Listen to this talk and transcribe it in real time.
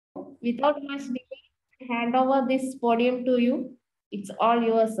without much delay, I hand over this podium to you. It's all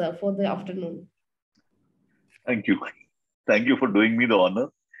yours, sir, for the afternoon. Thank you. Thank you for doing me the honor.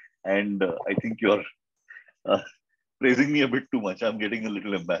 And I think you're uh, praising me a bit too much. I'm getting a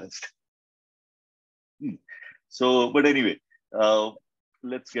little embarrassed. Hmm. So, but anyway, uh,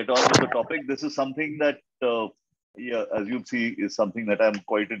 let's get on with the topic. This is something that, yeah, as you'll see, is something that I'm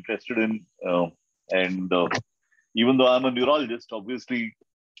quite interested in. And even though I'm a neurologist, obviously,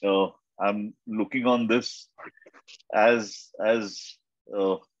 I'm looking on this as a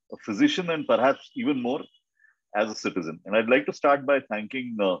physician and perhaps even more as a citizen. And I'd like to start by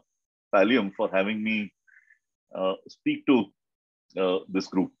thanking Pallium for having me speak to this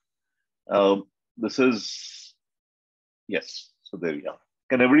group. Uh, this is, yes, so there we are.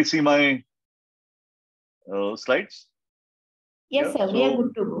 Can everybody see my slides? Yes, Yeah, sir, we are so,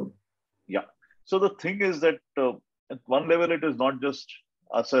 good to go. yeah. So the thing is that at one level, it is not just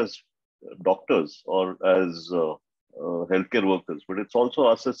us as doctors or as healthcare workers, but it's also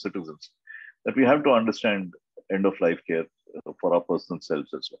us as citizens that we have to understand end of life care for our personal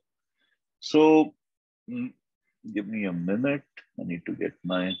selves as well. So, mm, give me a minute. I need to get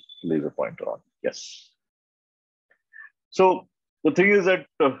my laser pointer on. Yes. So, the thing is that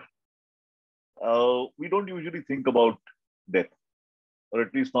we don't usually think about death, or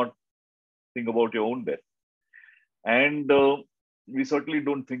at least not think about your own death. And we certainly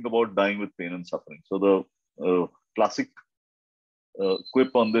don't think about dying with pain and suffering. So, the classic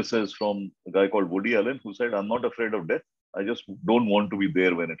quip on this is from a guy called Woody Allen, who said, "I'm not afraid of death. I just don't want to be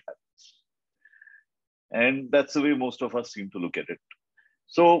there when it happens." And that's the way most of us seem to look at it.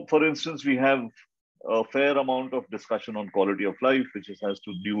 So, for instance, we have a fair amount of discussion on quality of life, which has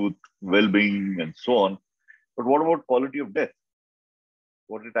to do with well being and so on. But what about quality of death?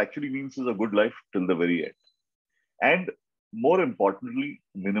 What it actually means is a good life till the very end. And more importantly,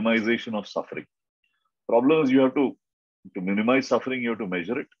 minimization of suffering. Problem is, to minimize suffering, you have to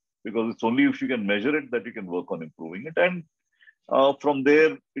measure it, because it's only if you can measure it that you can work on improving it. And from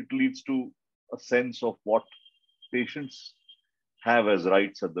there, it leads to a sense of what patients have as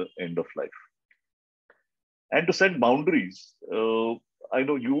rights at the end of life. And to set boundaries, I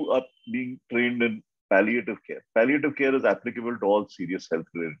know you are being trained in palliative care. Palliative care is applicable to all serious health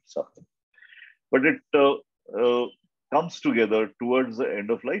related suffering, but it comes together towards the end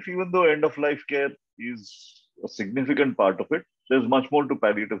of life. Even though end of life care is a significant part of it, there's much more to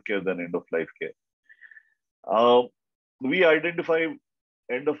palliative care than end of life care. Uh, we identify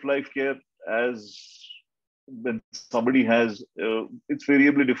end of life care as when somebody has, it's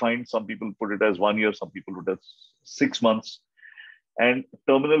variably defined. Some people put it as 1 year, some people put it as 6 months. And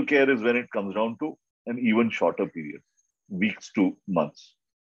terminal care is when it comes down to an even shorter period, weeks to months.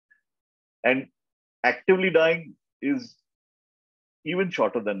 And actively dying is even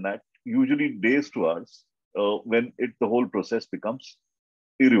shorter than that, usually days to hours, when the whole process becomes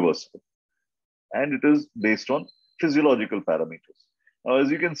irreversible. And it is based on physiological parameters. Now, as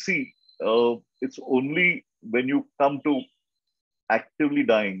you can see, it's only when you come to actively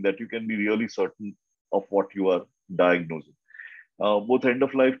dying that you can be really certain of what you are diagnosing. Both end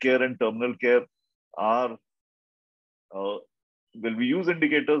of life care and terminal care are, well, we use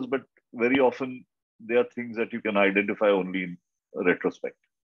indicators, but very often they are things that you can identify only in retrospect.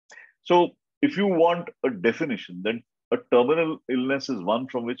 So, if you want a definition, then a terminal illness is one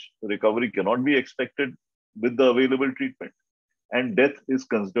from which recovery cannot be expected with the available treatment, and death is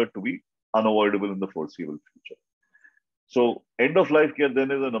considered to be unavoidable in the foreseeable future. So, end of life care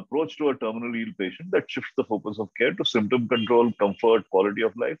then is an approach to a terminally ill patient that shifts the focus of care to symptom control, comfort, quality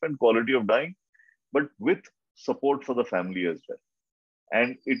of life, and quality of dying, but with support for the family as well.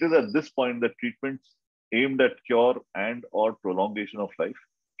 And it is at this point that treatments aimed at cure and or prolongation of life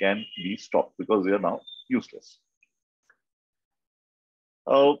can be stopped because they are now useless.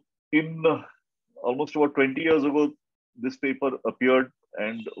 In almost about 20 years ago, this paper appeared,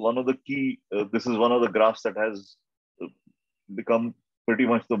 and one of the key, this is one of the graphs that has become pretty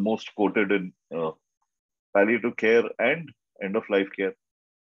much the most quoted in palliative care and end of life care.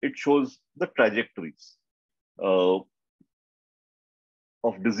 It shows the trajectories uh,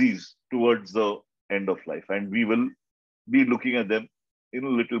 of disease towards the end of life, and we will be looking at them in a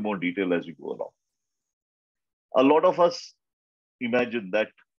little more detail as we go along. A lot of us imagine that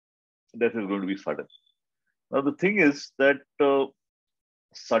death is going to be sudden. Now, the thing is that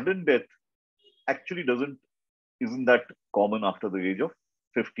sudden death actually isn't that common after the age of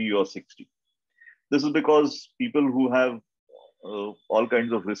 50 or 60. This is because people who have all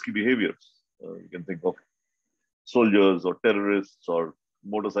kinds of risky behaviors, you can think of soldiers or terrorists or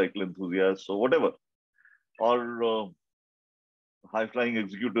motorcycle enthusiasts or whatever, or high-flying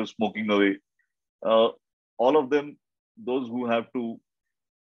executives smoking away. Uh, all of them, those who have to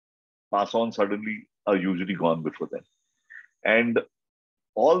pass on suddenly, are usually gone before then. And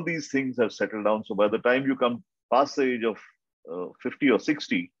all these things have settled down. So by the time you come past the age of 50 or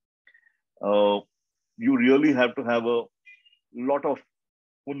 60, uh, you really have to have a lot of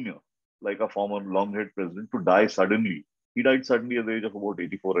punya, like a former long-haired president, to die suddenly. He died suddenly at the age of about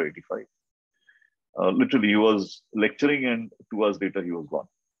 84 or 85. Literally, he was lecturing, and 2 hours later, he was gone.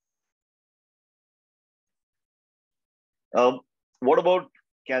 What about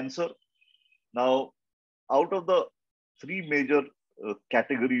cancer? Now, out of the three major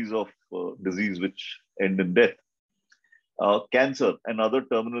categories of disease which end in death, cancer and other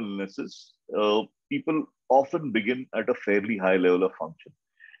terminal illnesses, people often begin at a fairly high level of function.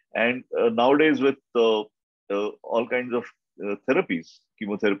 And nowadays, with all kinds of therapies,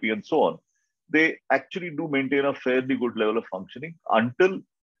 chemotherapy, and so on, they actually do maintain a fairly good level of functioning until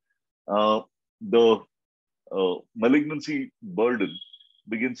the malignancy burden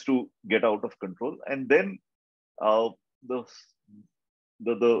begins to get out of control. And then uh, the,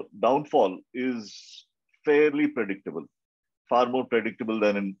 the downfall is fairly predictable, far more predictable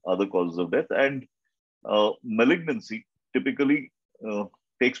than in other causes of death. And malignancy typically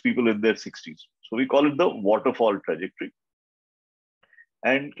takes people in their 60s. So we call it the waterfall trajectory.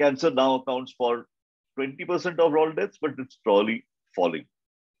 And cancer now accounts for 20% of all deaths, but it's probably falling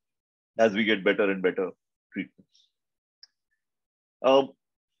as we get better and better treatments. Uh,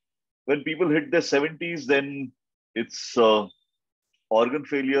 when people hit their 70s, then it's organ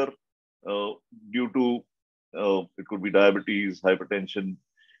failure uh, due to it could be diabetes, hypertension,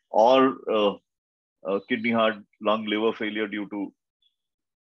 or kidney, heart, lung, liver failure due to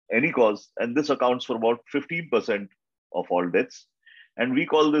any cause. And this accounts for about 15% of all deaths. And we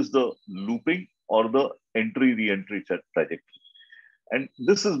call this the looping or the entry-re-entry trajectory. And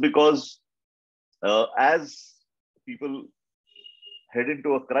this is because as people head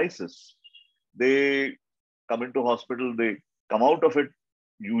into a crisis, they come into hospital, they come out of it,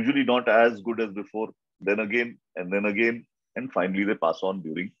 usually not as good as before, then again, and finally they pass on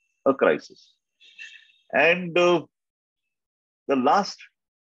during a crisis. And the last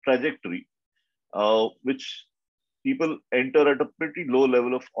trajectory, which people enter at a pretty low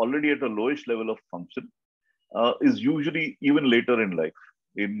level of, already at a lowish level of function, is usually even later in life,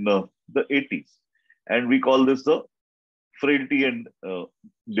 in the 80s. And we call this the frailty and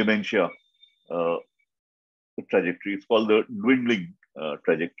dementia trajectory. It's called the dwindling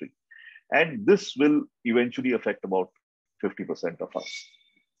trajectory. And this will eventually affect about 50% of us.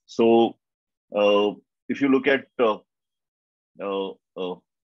 So if you look at uh, uh,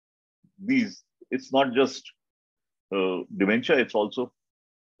 these, it's not just dementia, it's also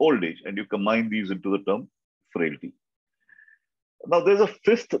old age. And you combine these into the term frailty. Now, there's a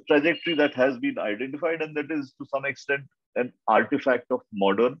fifth trajectory that has been identified, and that is to some extent an artifact of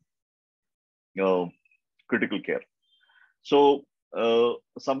modern critical care. So,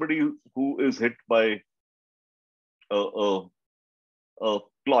 somebody who is hit by a, a, a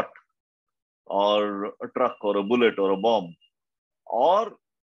plot or a truck or a bullet or a bomb, or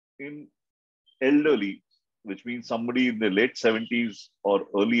in elderly, which means somebody in the late 70s or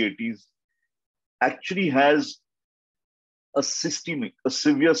early 80s, actually has a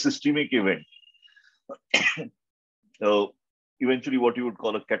severe systemic event, eventually what you would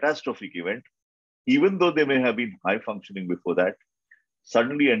call a catastrophic event, even though they may have been high functioning before that,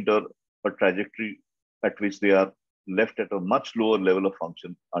 suddenly enter a trajectory at which they are left at a much lower level of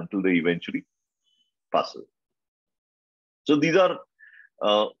function until they eventually pass away. So these are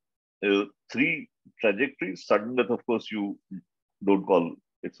three trajectories. Sudden death, of course, you don't call,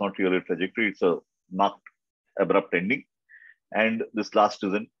 it's not really a trajectory, it's a marked abrupt ending. And this last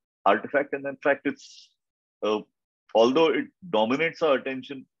is an artifact. And in fact, it's, although it dominates our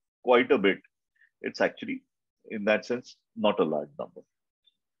attention quite a bit, it's actually, in that sense, not a large number.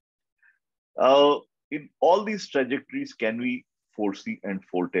 In all these trajectories, can we foresee and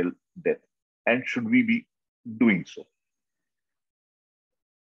foretell death? And should we be doing so?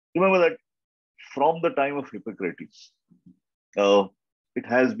 Remember that from the time of Hippocrates, it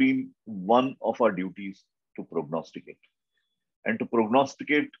has been one of our duties to prognosticate. And to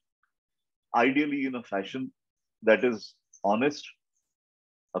prognosticate ideally in a fashion that is honest,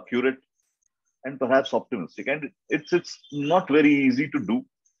 accurate, and perhaps optimistic. And it's not very easy to do.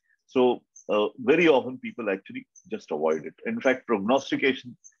 So very often people actually just avoid it. In fact,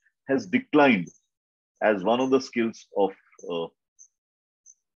 prognostication has declined as one of the skills of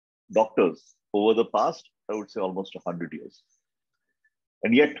doctors over the past, I would say, almost 100 years.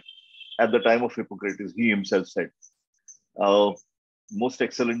 And yet, at the time of Hippocrates, he himself said, most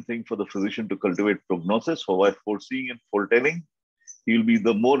excellent thing for the physician to cultivate prognosis, for while foreseeing and foretelling, he will be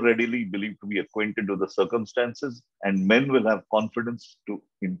the more readily believed to be acquainted with the circumstances, and men will have confidence to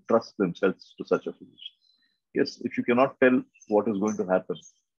entrust themselves to such a physician. Yes, if you cannot tell what is going to happen,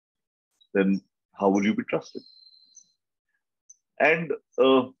 then how will you be trusted? And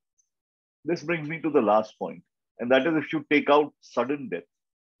this brings me to the last point, and that is if you take out sudden death,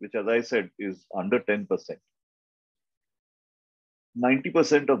 which, as I said, is under 10%,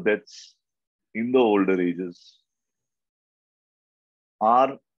 90% of deaths in the older ages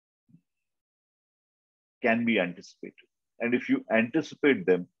are can be anticipated. And if you anticipate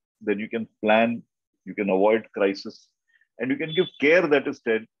them, then you can plan, you can avoid crisis, and you can give care that is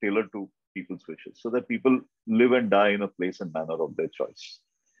tailored to people's wishes so that people live and die in a place and manner of their choice.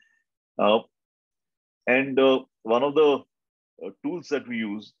 And one of the tools that we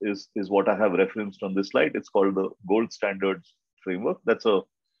use is what I have referenced on this slide. It's called the Gold Standards Framework. That's a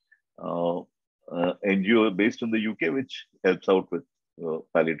NGO based in the UK, which helps out with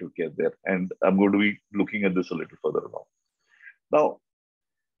palliative care there. And I'm going to be looking at this a little further along. Now,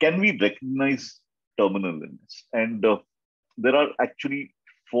 can we recognize terminal illness? And there are actually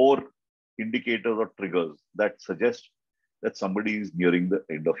 4 indicators or triggers that suggest that somebody is nearing the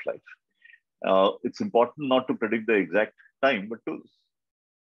end of life. It's important not to predict the exact time, but to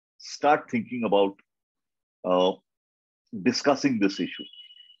start thinking about discussing this issue.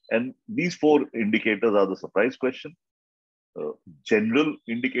 And these 4 indicators are the surprise question, general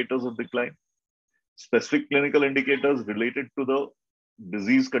indicators of decline, specific clinical indicators related to the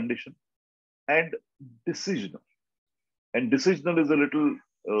disease condition, and decisional. And decisional is a little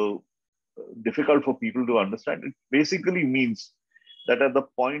difficult for people to understand. It basically means that at the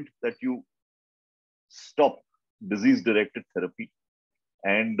point that you stop disease-directed therapy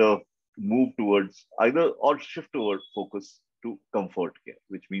and move towards either or shift toward focus to comfort care,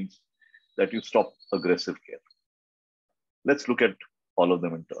 which means that you stop aggressive care. Let's look at all of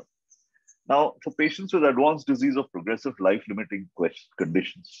them in turn. Now, for patients with advanced disease or progressive life-limiting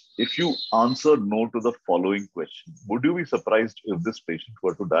conditions, if you answer no to the following question, would you be surprised if this patient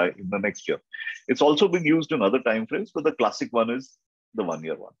were to die in the next year? It's also been used in other time frames, but the classic one is the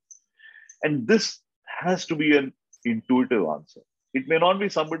 1-year one. And this has to be an intuitive answer. It may not be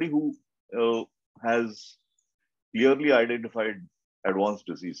somebody who has clearly identified advanced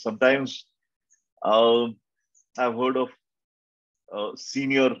disease. Sometimes I've heard of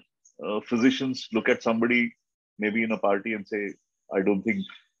senior physicians look at somebody maybe in a party and say, I don't think,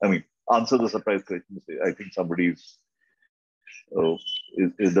 answer the surprise question, say, I think somebody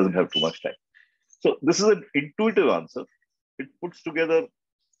doesn't have too much time. So this is an intuitive answer. It puts together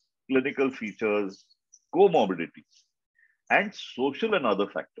clinical features, comorbidities, and social and other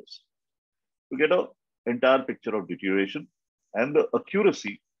factors to get an entire picture of deterioration. And the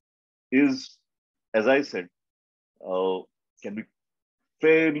accuracy is, as I said, can be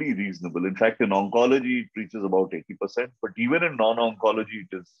fairly reasonable. In fact, in oncology, it reaches about 80%, but even in non-oncology,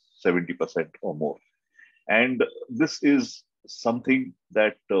 it is 70% or more. And this is something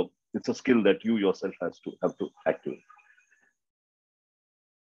that it's a skill that you yourself have to activate.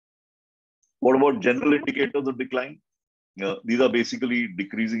 What about general indicators of decline? These are basically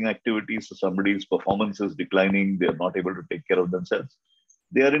decreasing activities. So somebody's performance is declining. They are not able to take care of themselves.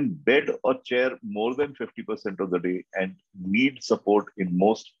 They are in bed or chair more than 50% of the day and need support in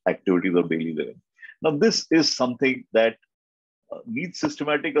most activities of daily living. Now, this is something that needs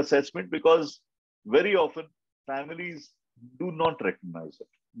systematic assessment because very often families do not recognize it.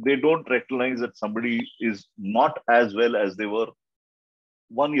 They don't recognize that somebody is not as well as they were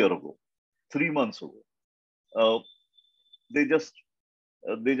 1 year ago, 3 months ago. They just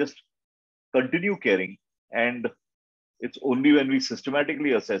continue caring, and it's only when we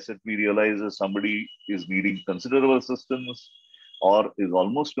systematically assess it, we realize that somebody is needing considerable assistance or is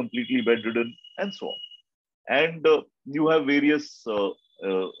almost completely bedridden, and so on. And you have various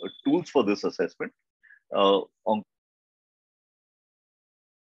tools for this assessment.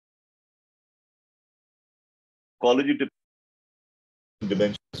 Oncology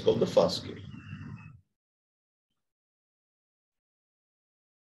dimension is called the FAST scale.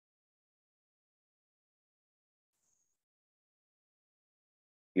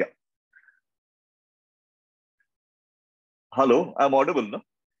 Yeah. Hello, I'm audible, no?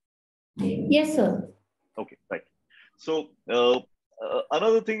 Yes, sir. Okay, right. So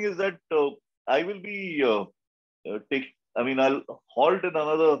another thing is that I will be I'll halt in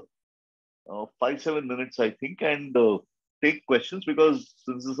another 5-7 minutes, I think, and take questions, because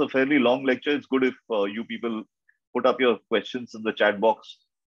since this is a fairly long lecture, it's good if you people put up your questions in the chat box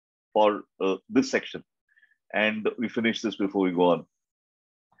for this section, and we finish this before we go on.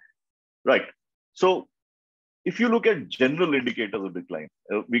 Right. So if you look at general indicators of decline,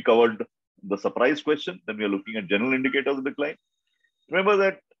 we covered the surprise question, then we are looking at general indicators of decline. Remember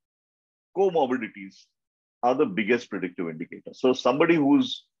that comorbidities are the biggest predictive indicator. So somebody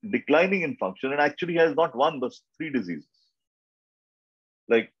who's declining in function and actually has not one but three diseases,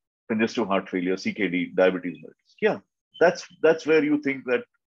 like congestive heart failure, CKD, diabetes mellitus. Yeah, that's where you think that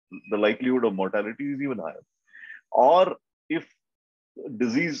the likelihood of mortality is even higher. Or if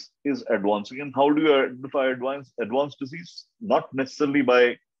disease is advancing, and how do you identify advanced disease? Not necessarily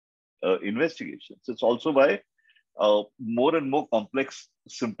by investigations. It's also by more and more complex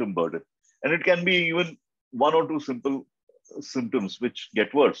symptom burden. And it can be even one or two simple symptoms which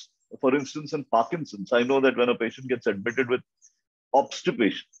get worse. For instance, in Parkinson's, I know that when a patient gets admitted with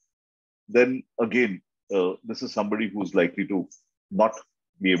obstipation, then again, this is somebody who's likely to not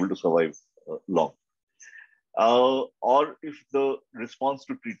be able to survive long. Or if the response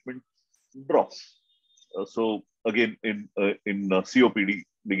to treatment drops. So again, in COPD,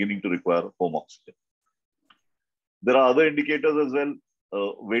 beginning to require home oxygen. There are other indicators as well,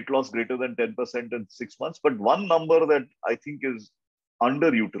 weight loss greater than 10% in 6 months. But one number that I think is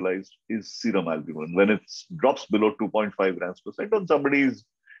underutilized is serum albumin. When it drops below 2.5 grams per cent, and somebody is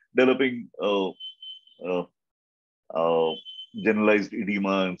developing uh, uh, generalized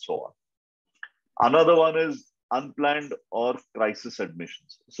edema and so on. Another one is unplanned or crisis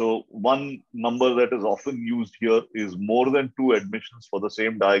admissions. So one number that is often used here is more than 2 admissions for the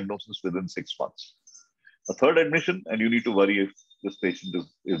same diagnosis within 6 months. A third admission, and you need to worry if this patient is,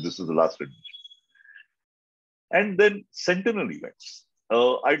 if this is the last admission. And then sentinel events.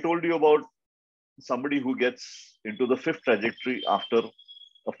 I told you about somebody who gets into the fifth trajectory after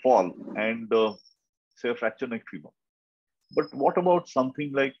a fall and say a fracture neck femur. But what about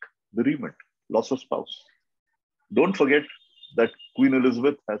something like bereavement, loss of spouse? Don't forget that Queen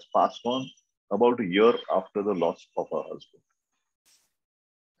Elizabeth has passed on about a year after the loss of her husband.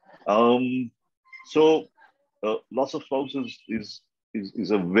 So loss of spouse is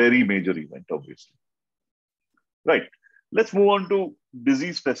a very major event, obviously. Right. Let's move on to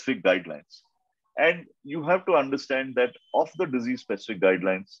disease-specific guidelines. And you have to understand that of the disease-specific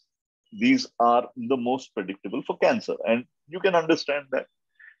guidelines, these are the most predictable for cancer. And you can understand that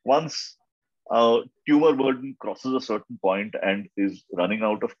once tumor burden crosses a certain point and is running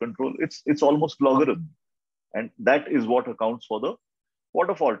out of control, it's almost logarithm. And that is what accounts for the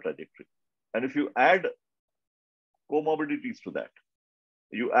waterfall trajectory. And if you add comorbidities to that,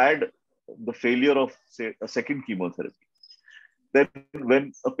 you add the failure of, say, a second chemotherapy, then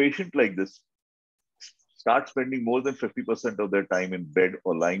when a patient like this starts spending more than 50% of their time in bed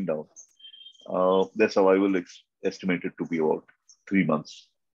or lying down, their survival is estimated to be about 3 months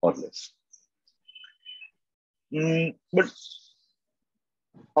or less. But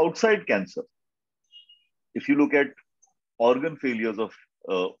outside cancer, if you look at organ failures of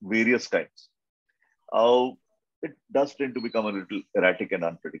various kinds, it does tend to become a little erratic and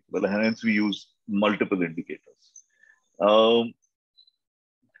unpredictable, and hence we use multiple indicators. No,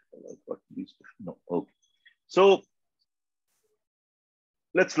 okay. So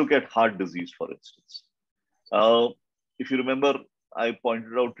let's look at heart disease, for instance. If you remember, I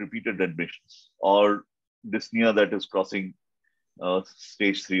pointed out repeated admissions or dyspnea that is crossing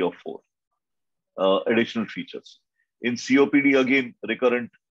stage 3 or 4. Additional features. In COPD, again,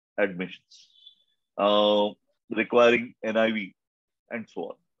 recurrent admissions, requiring NIV, and so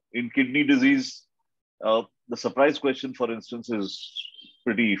on. In kidney disease, the surprise question, for instance, is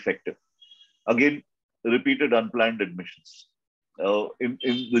pretty effective. Again, repeated unplanned admissions. In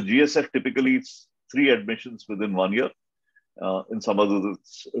the GSF, typically it's 3 admissions within 1 year. In some others,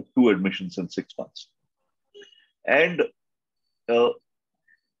 it's 2 admissions in 6 months. And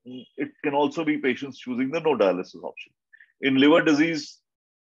it can also be patients choosing the no dialysis option. In liver disease,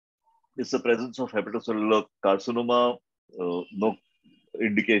 it's the presence of hepatocellular carcinoma, no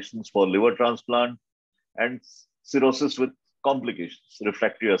indications for liver transplant, and cirrhosis with complications,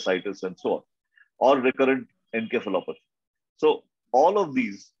 refractory ascites, and so on, or recurrent encephalopathy. So all of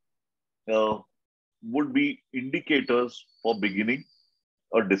these would be indicators for beginning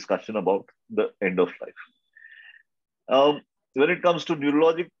a discussion about the end of life. When it comes to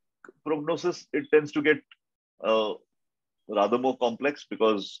neurologic prognosis, it tends to get rather more complex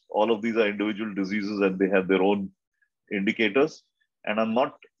because all of these are individual diseases and they have their own indicators. And I'm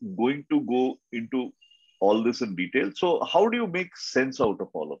not going to go into all this in detail. So how do you make sense out of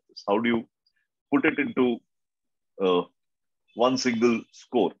all of this? How do you put it into one single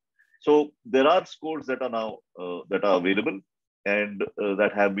score? So there are scores that are now that are available and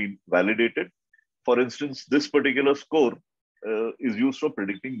that have been validated. For instance, this particular score is used for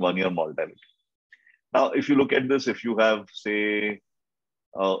predicting 1 year mortality. Now, if you look at this, if you have, say,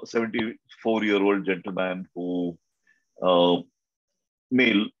 a 74-year-old gentleman who,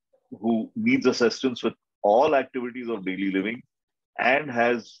 male, who needs assistance with all activities of daily living and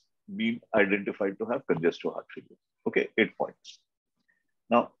has been identified to have congestive heart failure. Okay, 8 points.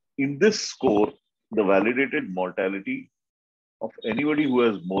 Now, in this score, the validated mortality of anybody who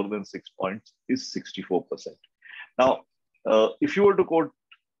has more than 6 points is 64%. Now, if you were to quote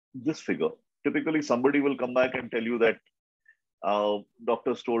this figure, typically somebody will come back and tell you that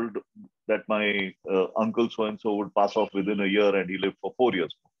doctors told that my uncle so-and-so would pass off within a year and he lived for 4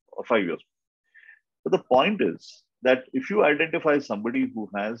 years or 5 years. But the point is that if you identify somebody who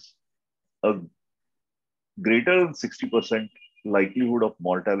has a greater than 60% likelihood of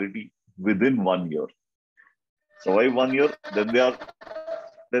mortality within 1 year, survive 1 year, then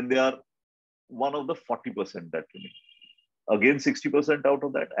they are one of the 40% that remain. Again, 60% out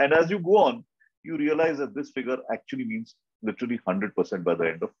of that. And as you go on, you realize that this figure actually means literally 100% by the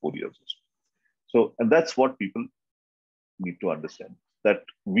end of 4 years. So, and that's what people need to understand, that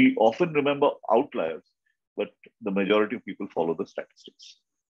we often remember outliers, but the majority of people follow the statistics.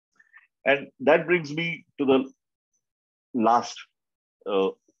 And that brings me to the last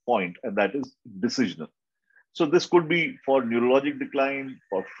point, and that is decisional. So this could be for neurologic decline,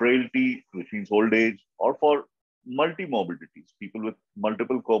 for frailty, which means old age, or for multimorbidities, people with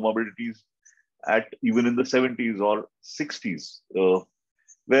multiple comorbidities at even in the 70s or 60s,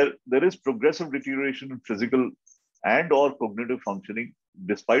 where there is progressive deterioration in physical and or cognitive functioning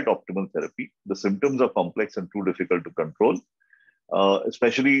despite optimal therapy. The symptoms are complex and too difficult to control,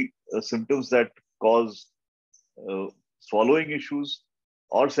 especially symptoms that cause swallowing issues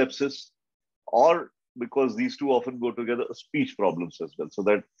or sepsis, or because these two often go together, speech problems as well. So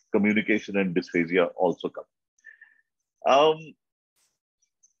that communication and dysphagia also come.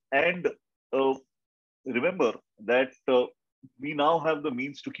 And remember that we now have the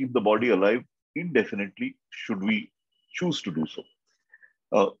means to keep the body alive indefinitely, should we choose to do so.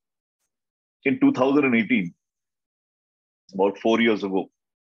 In 2018, about 4 years ago,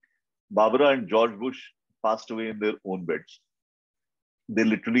 Barbara and George Bush passed away in their own beds. They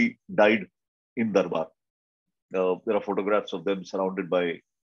literally died in Darbar. There are photographs of them surrounded by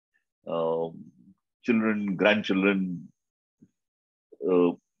children, grandchildren,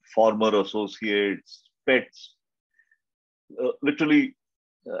 former associates, pets. Literally,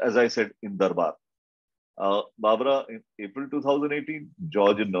 as I said, in Darbar. Barbara in April 2018,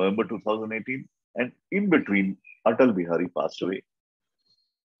 George in November 2018, and in between, Atal Bihari passed away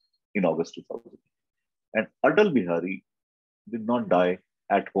in August 2000. And Atal Bihari did not die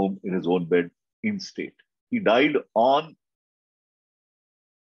at home in his own bed in state. He died on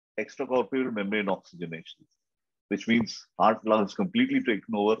extracorporeal membrane oxygenation, which means heart lungs completely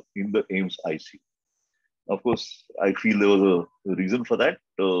taken over in the AIIMS ICU. Of course, I feel there was a reason for that.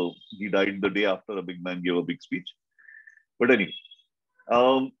 He died the day after a big man gave a big speech. But anyway,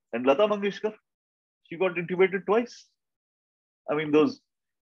 and Lata Mangeshkar, she got intubated twice. I mean, those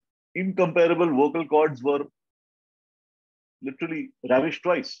incomparable vocal cords were literally ravished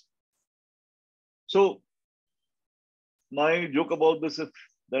twice. So my joke about this is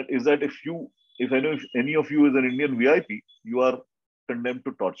that if any of you is an Indian VIP, you are condemned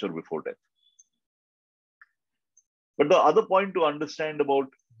to torture before death. But the other point to understand about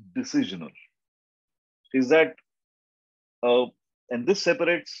decisional is that, and this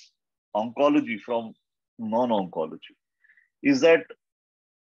separates oncology from non-oncology, is that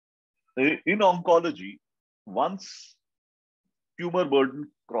in oncology, once tumor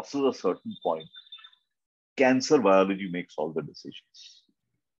burden crosses a certain point, cancer biology makes all the decisions.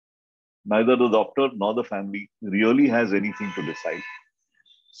 Neither the doctor nor the family really has anything to decide.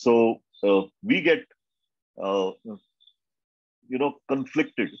 So we get,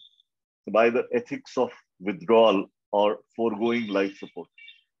 conflicted by the ethics of withdrawal or foregoing life support.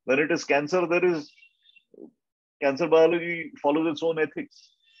 When it is cancer, cancer biology follows its own ethics.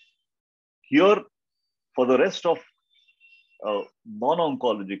 Here, for the rest of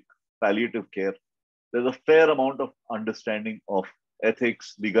non-oncologic palliative care, there's a fair amount of understanding of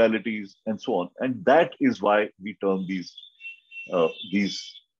ethics, legalities, and so on. And that is why we term these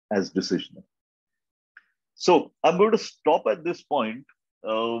as decisional. So I'm going to stop at this point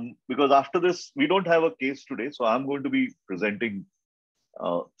because after this, we don't have a case today. So I'm going to be presenting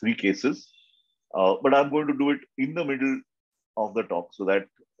 3 cases, but I'm going to do it in the middle of the talk so that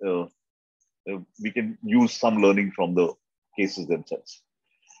we can use some learning from the cases themselves.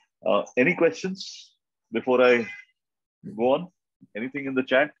 Any questions before I go on? Anything in the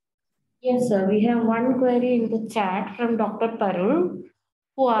chat? Yes, sir. We have one query in the chat from Dr. Parul,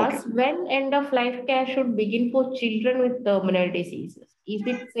 who Okay. asks when end of life care should begin for children with terminal diseases. Is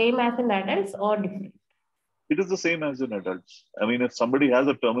it same as in adults or different? It is the same as in adults. I mean, if somebody has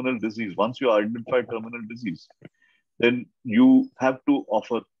a terminal disease, once you identify terminal disease, then you have to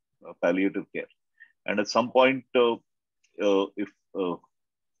offer palliative care. And at some point, if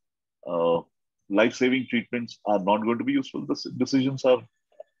uh, life-saving treatments are not going to be useful, the decisions are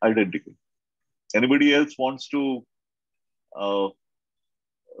identical. Anybody else wants to uh,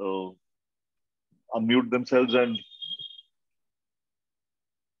 uh, unmute themselves and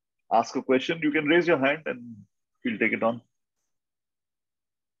ask a question? You can raise your hand and we'll take it on.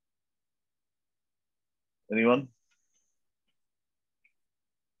 Anyone?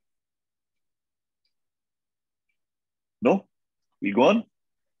 No? We go on?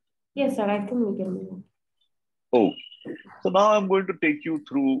 Yes, sir. I think we can move on. Oh, so now I'm going to take you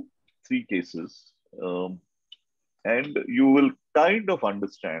through three cases, and you will kind of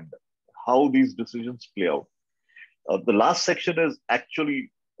understand how these decisions play out. The last section is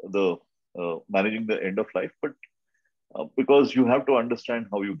actually the managing the end of life, but because you have to understand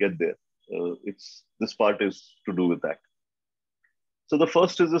how you get there, it's this part is to do with that. So the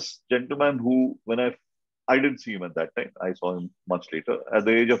first is this gentleman who, when I didn't see him at that time, I saw him much later. At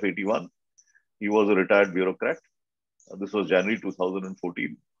the age of 81, he was a retired bureaucrat. This was January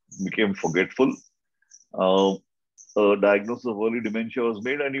 2014. Became forgetful. Uh, a diagnosis of early dementia was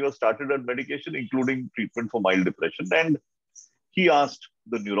made, and he was started on medication, including treatment for mild depression. And he asked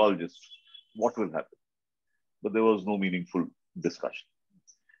the neurologist what will happen, but there was no meaningful discussion.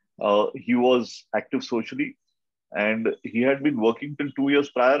 He was active socially, and he had been working till 2 years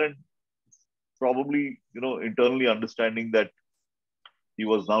prior, and probably internally understanding that he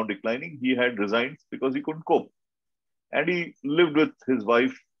was now declining, he had resigned because he couldn't cope, and he lived with his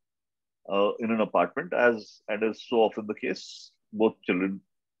wife in an apartment, as and is so often the case, both children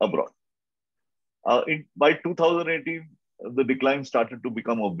abroad. By 2018, the decline started to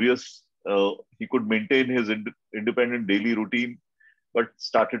become obvious. He could maintain his independent daily routine, but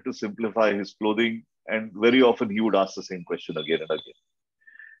started to simplify his clothing. And very often he would ask the same question again and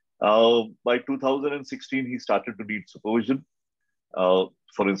again. By 2016, he started to need supervision.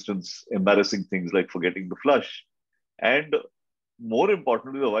 For instance, embarrassing things like forgetting to flush. And more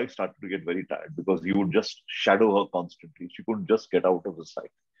importantly, the wife started to get very tired because he would just shadow her constantly. She couldn't just get out of his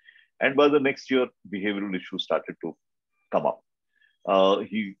sight. And by the next year, behavioral issues started to come up.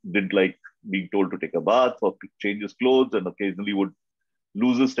 He didn't like being told to take a bath or change his clothes, and occasionally would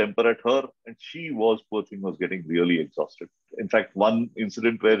lose his temper at her. And she was, poor thing, was getting really exhausted. In fact, one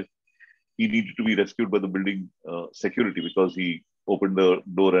incident where he needed to be rescued by the building security because he opened the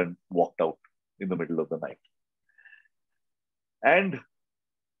door and walked out in the middle of the night. And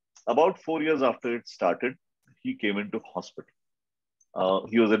about 4 years after it started, he came into hospital.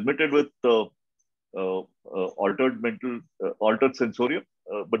 He was admitted with altered sensorium,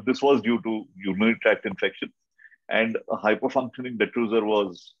 but this was due to urinary tract infection, and a hyperfunctioning detrusor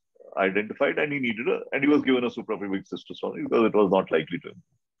was identified, and he was given a suprapubic cystostomy because it was not likely to improve.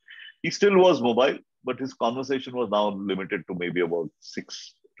 He still was mobile, but his conversation was now limited to maybe about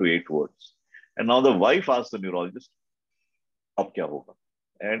 6 to 8 words. And now the wife asked the neurologist, "Ab kya hoga?"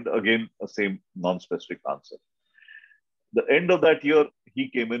 And again, a same non-specific answer. The end of that year, he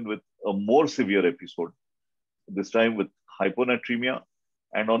came in with a more severe episode, this time with hyponatremia.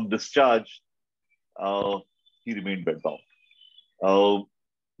 And on discharge, uh, he remained bedbound, uh,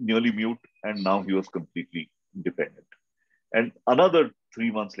 nearly mute, and now he was completely dependent. And another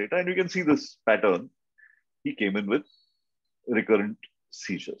 3 months later, and you can see this pattern, he came in with recurrent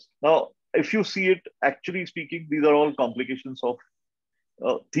seizures. Now, if you see it, actually speaking, these are all complications of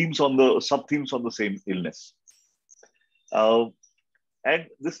sub themes on the same illness. Uh, and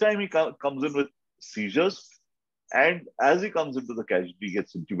this time he comes in with seizures. And as he comes into the casualty, he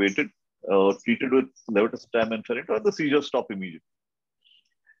gets intubated, treated with levetiracetam and phenytoin, and the seizures stop immediately.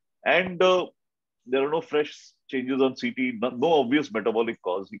 And there are no fresh changes on CT, no obvious metabolic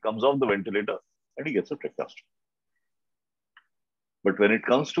cause. He comes off the ventilator and he gets a tracheostomy. But when it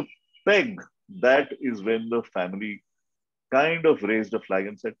comes to PEG, that is when the family kind of raised a flag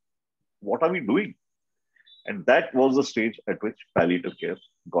and said, "What are we doing?" And that was the stage at which palliative care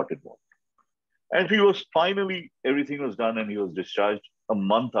got involved. And he was finally, everything was done and he was discharged a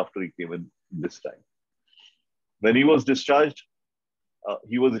month after he came in this time. When he was discharged,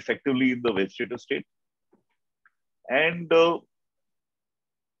 he was effectively in the vegetative state. And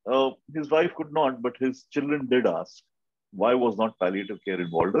his wife could not, but his children did ask, why was not palliative care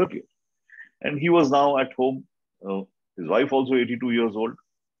involved earlier? And he was now at home. His wife also 82 years old,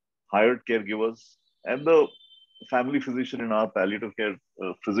 hired caregivers, and the family physician and our palliative care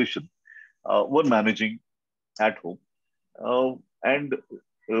physician were managing at home. And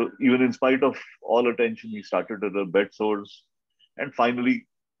even in spite of all attention, he started to the bed sores. And finally,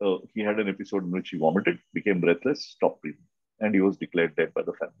 he had an episode in which he vomited, became breathless, stopped breathing, and he was declared dead by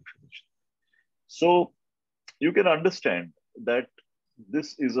the family physician. So you can understand that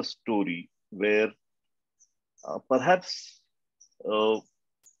this is a story where perhaps uh,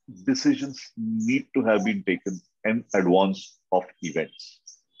 decisions need to have been taken in advance of events.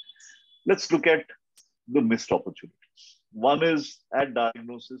 Let's look at the missed opportunities. One is at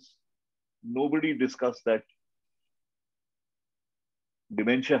diagnosis, nobody discussed that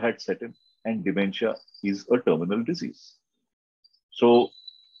dementia had set in, and dementia is a terminal disease. So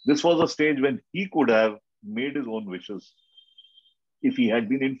this was a stage when he could have made his own wishes if he had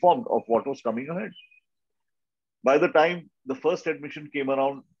been informed of what was coming ahead. By the time the first admission came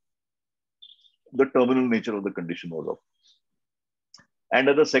around, the terminal nature of the condition was up. And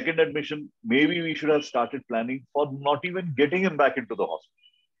at the second admission, maybe we should have started planning for not even getting him back into the hospital.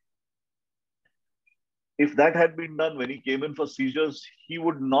 If that had been done when he came in for seizures, he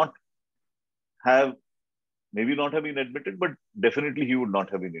would not have, maybe not have been admitted, but definitely he would not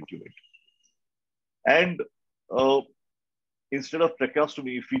have been intubated. And instead of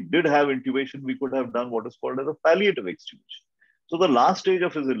tracheostomy, if we did have intubation, we could have done what is called as a palliative extubation. So the last stage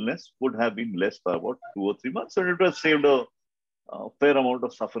of his illness would have been less by about 2 or 3 months, and it would have saved a fair amount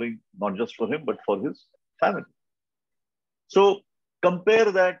of suffering, not just for him, but for his family. So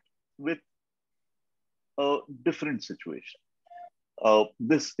compare that with a different situation.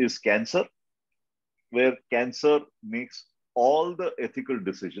 This is cancer, where cancer makes all the ethical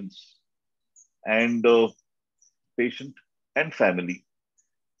decisions, and patient and family,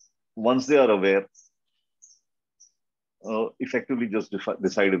 once they are aware, effectively just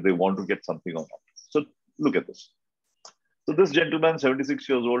decide if they want to get something or not. So look at this. So this gentleman, 76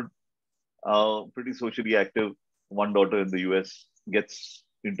 years old, pretty socially active, one daughter in the US, gets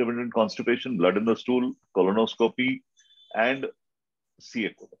intermittent constipation, blood in the stool, colonoscopy, and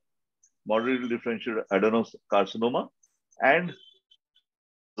CA, moderately differential adenocarcinoma, and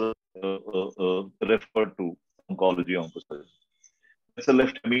referred to oncology oncosurgery. It's a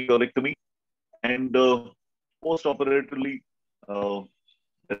left hemicolectomy, and post-operatively,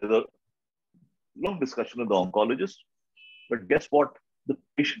 there's a long discussion with the oncologist. But guess what? The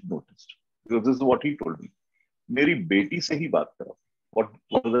patient noticed, because this is what he told me. Meri beti se hi baat karo. What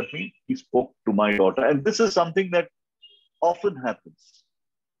does that mean? He spoke to my daughter. And this is something that often happens.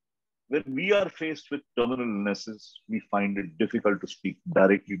 When we are faced with terminal illnesses, we find it difficult to speak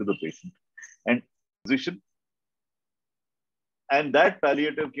directly to the patient and physician. And that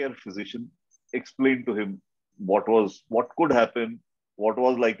palliative care physician explained to him what could happen, what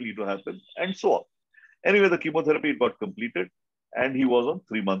was likely to happen, and so on. Anyway, the chemotherapy got completed, and he was on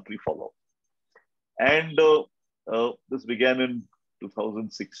 3-monthly follow-up. And this began in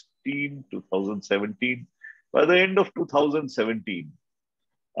 2016, 2017. By the end of 2017,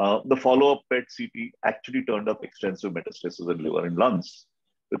 the follow-up PET CT actually turned up extensive metastasis in liver and lungs,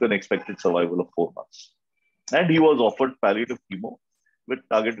 with an expected survival of 4 months. And he was offered palliative chemo with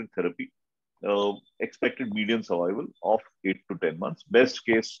targeted therapy. Expected median survival of 8 to 10 months, best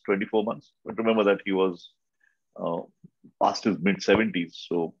case 24 months. But remember that he was past his mid 70s,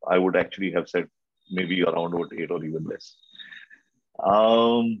 so I would actually have said maybe around about 8 or even less.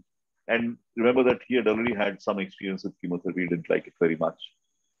 And remember that he had already had some experience with chemotherapy, didn't like it very much.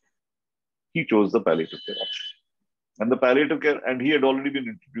 He chose the palliative care option. And the palliative care, and he had already been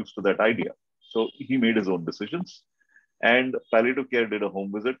introduced to that idea. So he made his own decisions. And palliative care did a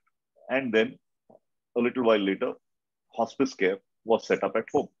home visit. And then a little while later, hospice care was set up at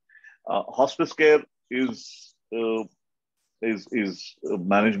home. Hospice care is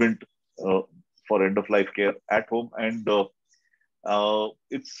management for end-of-life care at home. And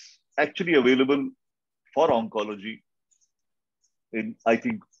it's actually available for oncology in, I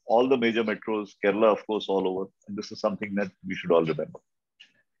think, all the major metros, Kerala, of course, all over. And this is something that we should all remember.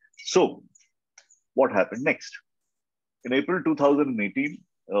 So what happened next? In April 2018,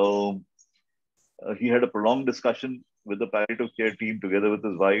 he had a prolonged discussion with the palliative care team together with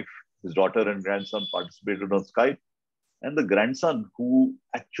his wife. His daughter and grandson participated on Skype. And the grandson, who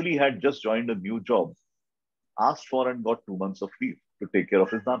actually had just joined a new job, asked for and got 2 months of leave to take care of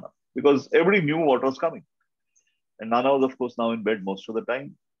his Nana, because everybody knew what was coming. And Nana was, of course, now in bed most of the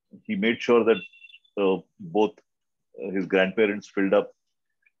time. He made sure that both his grandparents filled up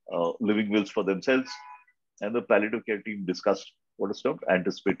living wills for themselves, and the palliative care team discussed what is termed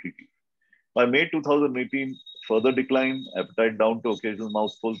anticipatory leave. By May 2018, further decline, appetite down to occasional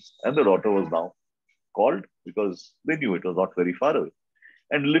mouthfuls, and the daughter was now called because they knew it was not very far away.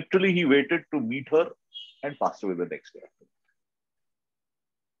 And literally, he waited to meet her and passed away the next day.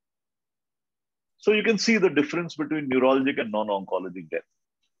 So you can see the difference between neurologic and non-oncologic death.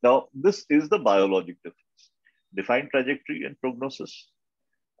 Now, this is the biologic difference. Defined trajectory and prognosis,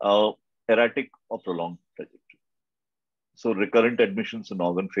 erratic or prolonged trajectory. So recurrent admissions in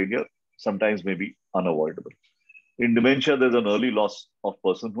organ failure sometimes may be unavoidable. In dementia, there's an early loss of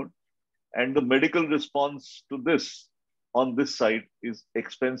personhood. And the medical response to this on this side is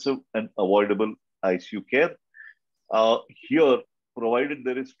expensive and avoidable ICU care. Here, provided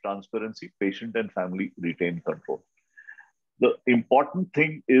there is transparency, patient and family retain control. The important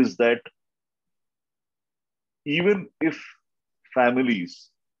thing is that even if families,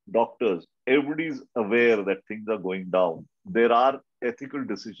 doctors, everybody is aware that things are going down, there are ethical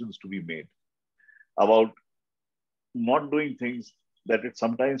decisions to be made about not doing things that it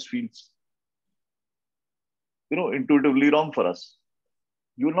sometimes feels, intuitively wrong for us.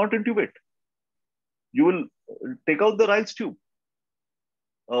 You will not intubate. You will take out the rice tube.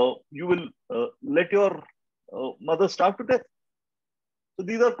 You will let your mother starve to death. So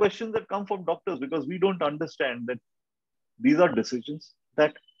these are questions that come from doctors because we don't understand that these are decisions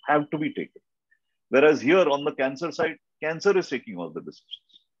that have to be taken. Whereas here on the cancer side, cancer is taking all the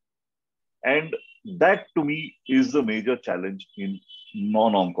decisions. And that to me is the major challenge in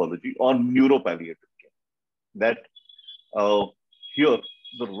non-oncology or neuropalliative care. That here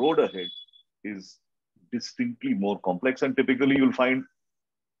the road ahead is distinctly more complex, and typically you'll find,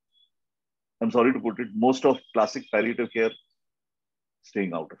 I'm sorry to put it, most of classic palliative care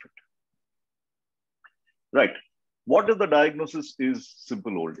staying out of it. Right. What is the diagnosis is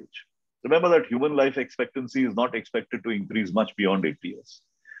simple old age. Remember that human life expectancy is not expected to increase much beyond 80 years.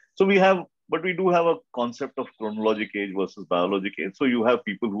 So we do have a concept of chronologic age versus biologic age. So you have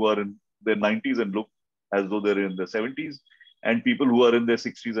people who are in their 90s and look as though they're in their 70s, and people who are in their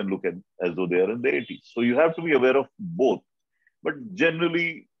 60s and look as though they are in their 80s. So you have to be aware of both. But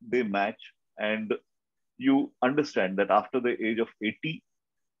generally, they match, and you understand that after the age of 80,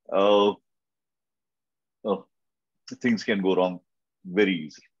 things can go wrong very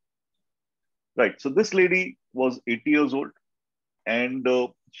easily. Right. So this lady was 80 years old, and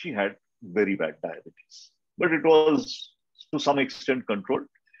she had very bad diabetes. But it was to some extent controlled.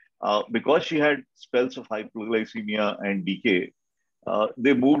 Because she had spells of hypoglycemia and decay,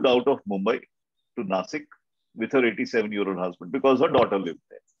 they moved out of Mumbai to Nasik with her 87-year-old husband because her daughter lived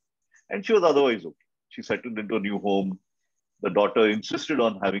there. And she was otherwise okay. She settled into a new home. The daughter insisted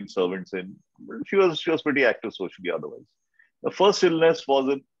on having servants in. She was pretty active socially otherwise. The first illness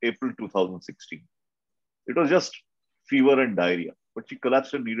was in April 2016. It was just fever and diarrhea, but she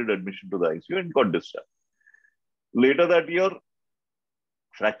collapsed and needed admission to the ICU and got discharged. Later that year,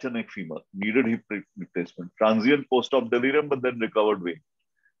 fracture neck femur, needed hip replacement, transient post-op delirium, but then recovered weight.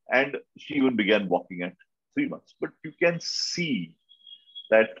 And she even began walking at 3 months. But you can see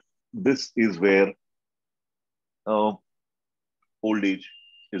that this is where old age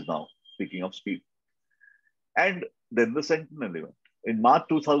is now picking up speed. And then the Sentinel event. In March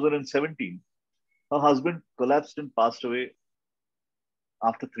 2017, her husband collapsed and passed away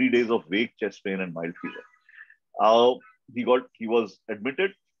after 3 days of vague chest pain and mild fever. He was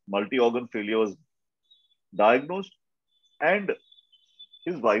admitted, multi-organ failure was diagnosed, and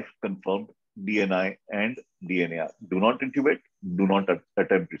his wife confirmed DNI and DNAR. Do not intubate, do not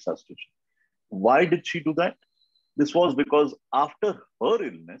attempt resuscitation. Why did she do that? This was because after her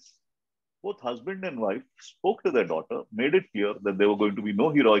illness, both husband and wife spoke to their daughter, made it clear that there were going to be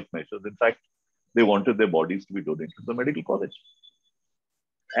no heroic measures. In fact, they wanted their bodies to be donated to the medical college.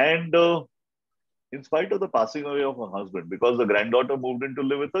 And in spite of the passing away of her husband, because the granddaughter moved in to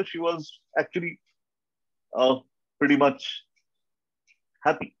live with her, she was actually pretty much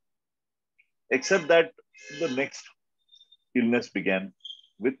happy. Except that the next illness began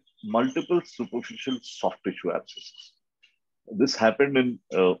with multiple superficial soft tissue abscesses. This happened in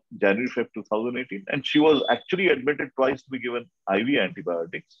January, Feb 2018, and she was actually admitted twice to be given IV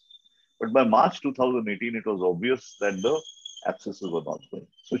antibiotics. But by March 2018, it was obvious that the abscesses were not going.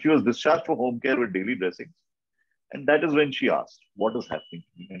 So she was discharged for home care with daily dressings. And that is when she asked, what is happening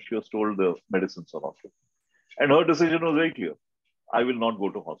to me? And she was told the medicines are not working. And her decision was very clear. I will not go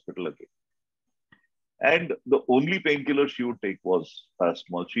to hospital again. And the only painkiller she would take was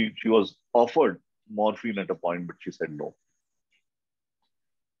paracetamol. She was offered morphine at a point, but she said no.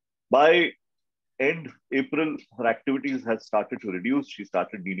 By end April, her activities had started to reduce. She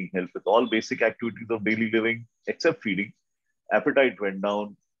started needing help with all basic activities of daily living, except feeding. Appetite went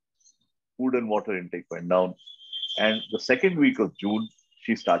down. food and water intake went down. And the second week of June,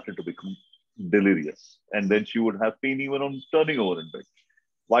 she started to become delirious. And then she would have pain even on turning over in bed.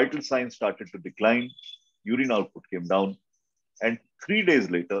 Vital signs started to decline. Urine output came down. And 3 days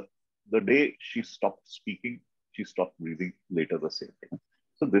later, the day she stopped speaking, she stopped breathing later the same day.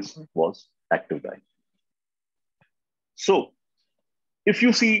 So this was active dying. So if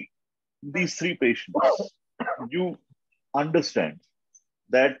you see these three patients, you understand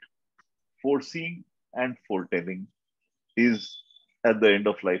that foreseeing and foretelling is at the end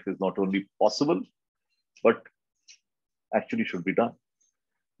of life is not only possible, but actually should be done.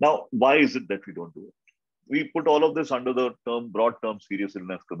 Now, why is it that we don't do it? We put all of this under the broad term, serious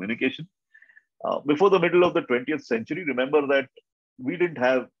illness communication. Before the middle of the 20th century, remember that we didn't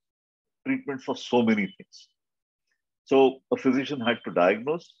have treatments for so many things. So a physician had to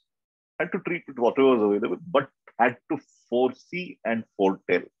diagnose, had to treat with whatever was available, but had to foresee and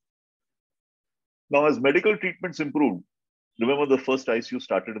foretell. Now, as medical treatments improved, remember the first ICU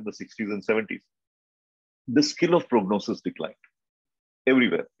started in the 60s and 70s. The skill of prognosis declined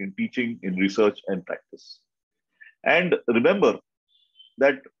everywhere, in teaching, in research and practice. And remember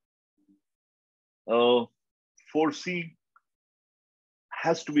that foreseeing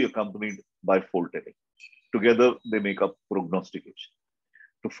has to be accompanied by foretelling. Together, they make up prognostication.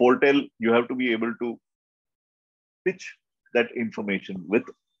 To foretell, you have to be able to pitch that information with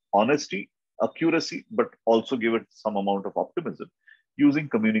honesty, accuracy, but also give it some amount of optimism using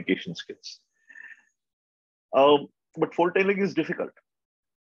communication skills. But foretelling is difficult.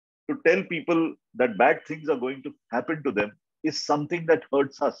 To tell people that bad things are going to happen to them is something that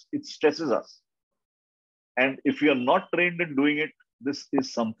hurts us. It stresses us. And if we are not trained in doing it, this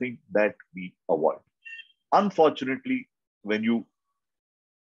is something that we avoid. Unfortunately, when you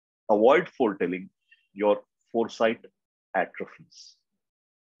avoid foretelling, your foresight atrophies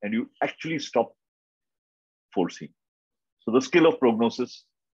and you actually stop foreseeing. So the skill of prognosis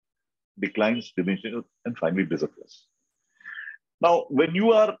declines, diminishes, and finally disappears. Now, when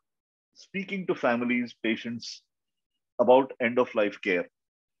you are speaking to families, patients about end-of-life care,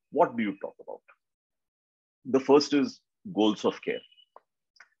 what do you talk about? The first is goals of care.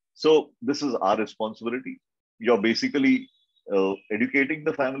 So this is our responsibility. You're basically educating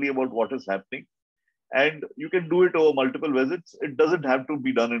the family about what is happening. And you can do it over multiple visits. It doesn't have to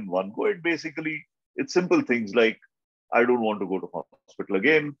be done in one go. It's simple things like, I don't want to go to hospital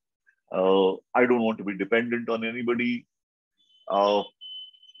again. I don't want to be dependent on anybody.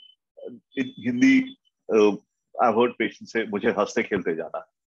 In Hindi, I've heard patients say, "Mujhe haste khelte jana,"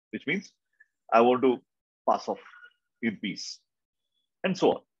 which means I want to pass off in peace, and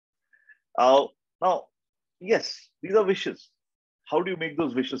so on. Now, yes, these are wishes. How do you make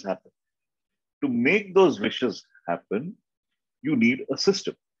those wishes happen? To make those wishes happen, you need a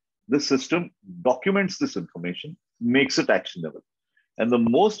system. This system documents this information, makes it actionable. And the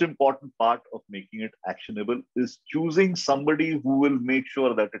most important part of making it actionable is choosing somebody who will make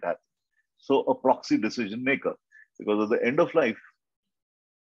sure that it happens. So a proxy decision maker, because at the end of life,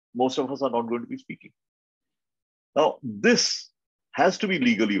 most of us are not going to be speaking. Now, this has to be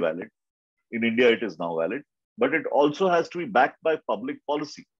legally valid. In India, it is now valid, but it also has to be backed by public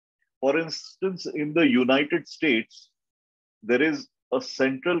policy. For instance, in the United States, there is a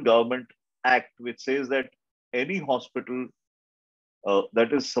central government act which says that any hospital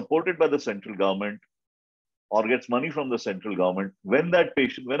that is supported by the central government or gets money from the central government, when a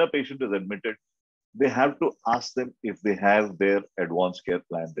patient is admitted, they have to ask them if they have their advanced care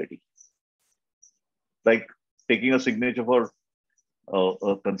plan ready. Like taking a signature for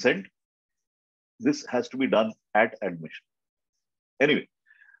consent, this has to be done at admission. Anyway,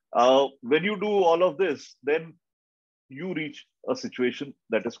 when you do all of this, then you reach a situation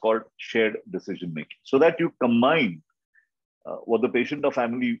that is called shared decision making, so that you combine what the patient or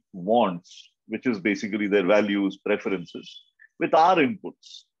family wants, which is basically their values, preferences, with our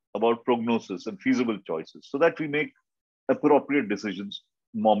inputs about prognosis and feasible choices, so that we make appropriate decisions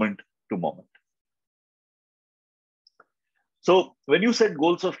moment to moment. So when you set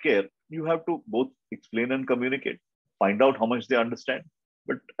goals of care, you have to both explain and communicate, find out how much they understand.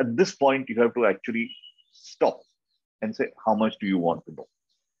 But at this point, you have to actually stop and say, how much do you want to know?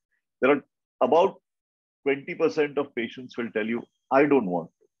 There are about 20% of patients will tell you, I don't want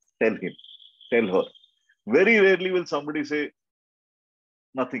to. Tell him, tell her. Very rarely will somebody say,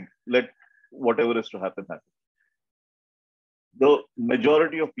 nothing, let whatever is to happen, happen. The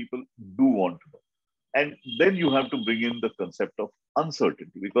majority of people do want to know. And then you have to bring in the concept of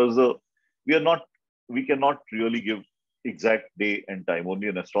uncertainty, because we cannot really give exact day and time. Only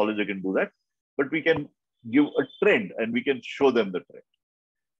an astrologer can do that. But we can give a trend and we can show them the trend.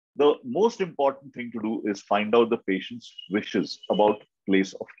 The most important thing to do is find out the patient's wishes about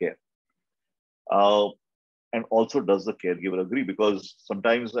place of care. Uh, and also, does the caregiver agree? Because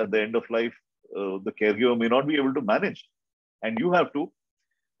sometimes at the end of life, the caregiver may not be able to manage, and you have to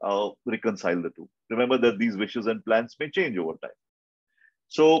reconcile the two. Remember that these wishes and plans may change over time.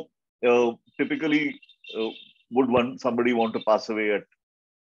 So, typically, uh, would somebody want to pass away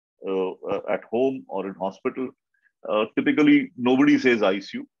at home or in hospital? Typically, nobody says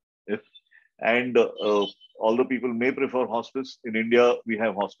ICU. If, and All the people may prefer hospice. In India, we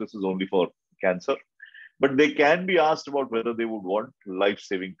have hospices only for cancer, but they can be asked about whether they would want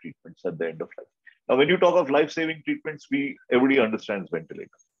life-saving treatments at the end of life. Now, when you talk of life-saving treatments, everybody understands ventilator.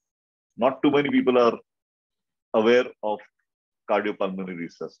 Not too many people are aware of cardiopulmonary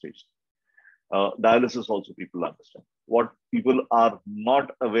resuscitation. Dialysis also people understand. What people are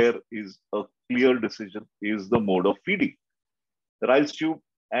not aware is a clear decision is the mode of feeding. The Rice tube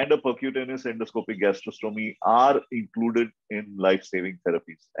and a percutaneous endoscopic gastrostomy are included in life-saving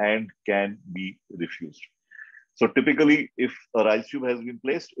therapies and can be refused. So typically, if a Rice tube has been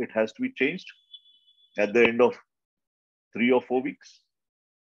placed, it has to be changed at the end of 3 or 4 weeks.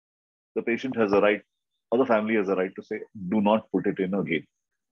 The patient has a right, or the family has a right to say, do not put it in again.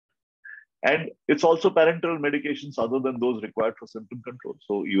 And it's also parenteral medications other than those required for symptom control.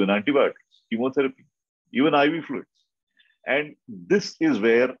 So even antibiotics, chemotherapy, even IV fluids. And this is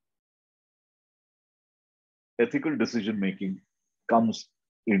where ethical decision-making comes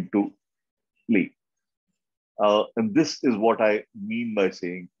into play. And this is what I mean by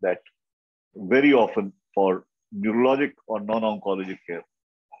saying that very often for neurologic or non-oncologic care,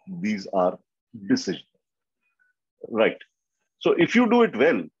 these are decisions. Right. So if you do it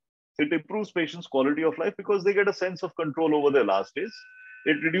well, it improves patients' quality of life because they get a sense of control over their last days.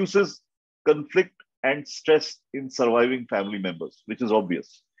 It reduces conflict and stress in surviving family members, which is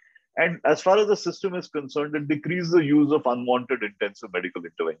obvious. And as far as the system is concerned, it decreases the use of unwanted intensive medical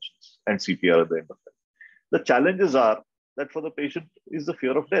interventions and CPR at the end of it. The challenges are that for the patient is the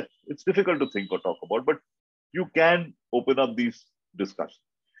fear of death. It's difficult to think or talk about, but you can open up these discussions.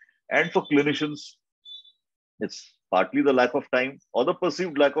 And for clinicians, it's partly the lack of time or the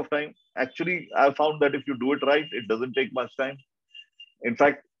perceived lack of time. Actually, I've found that if you do it right, it doesn't take much time. In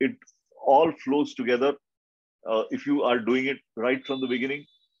fact, it all flows together if you are doing it right from the beginning.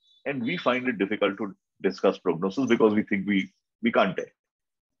 And we find it difficult to discuss prognosis because we think we can't tell.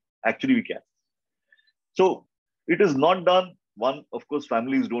 Actually, we can. So it is not done. One, of course,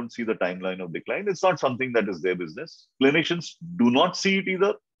 families don't see the timeline of decline. It's not something that is their business. Clinicians do not see it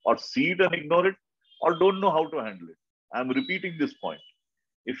either, or see it and ignore it, or don't know how to handle it. I'm repeating this point.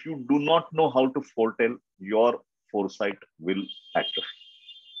 If you do not know how to foretell, your foresight will atrophy.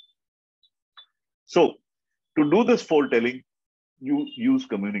 So to do this foretelling, you use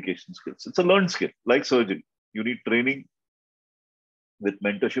communication skills. It's a learned skill, like surgery. You need training with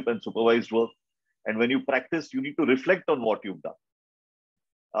mentorship and supervised work. And when you practice, you need to reflect on what you've done.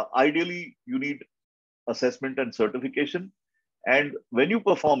 Ideally, you need assessment and certification. And when you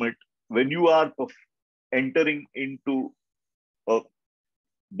perform it, when you are entering into a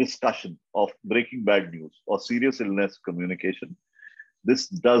discussion of breaking bad news or serious illness communication, this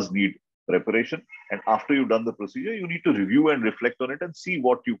does need preparation. And after you've done the procedure, you need to review and reflect on it and see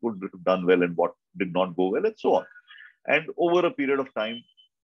what you could have done well and what did not go well and so on. And over a period of time,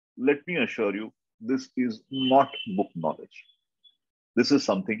 let me assure you, this is not book knowledge. This is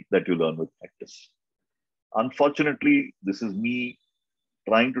something that you learn with practice. Unfortunately, this is me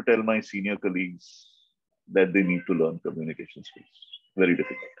trying to tell my senior colleagues that they need to learn communication skills. Very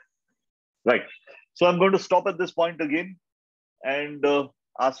difficult. Right. So I'm going to stop at this point again and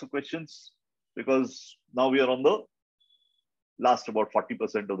ask for questions because now we are on the last about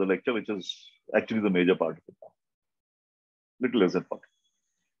 40% of the lecture, which is actually the major part of it now. Little less than 40.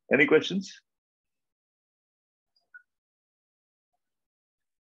 Any questions?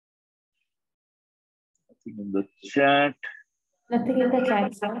 Nothing in the chat. Nothing in the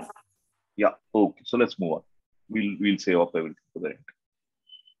chat, sir. Yeah. Okay. So let's move on. We'll save up everything for the end.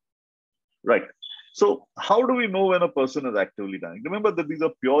 Right. So how do we know when a person is actively dying? Remember that these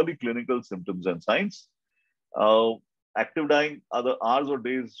are purely clinical symptoms and signs. Active dying are the hours or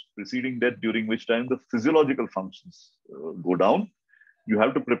days preceding death during which time the physiological functions go down. You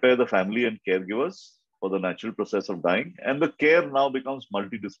have to prepare the family and caregivers for the natural process of dying, and the care now becomes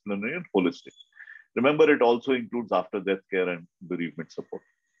multidisciplinary and holistic. Remember, it also includes after-death care and bereavement support.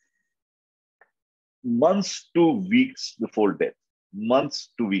 Months to weeks before death,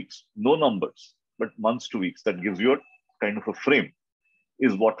 months to weeks, no numbers, but months to weeks, that gives you a kind of a frame,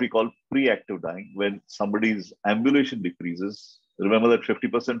 is what we call pre-active dying, when somebody's ambulation decreases, Remember that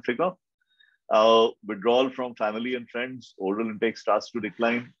 50% figure? Withdrawal from family and friends, oral intake starts to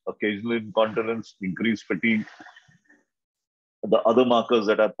decline, occasional incontinence, increased fatigue. The other markers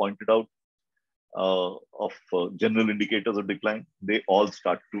that I pointed out of general indicators of decline, they all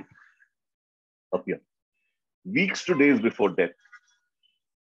start to appear. Weeks to days before death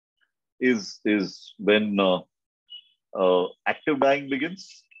is when active dying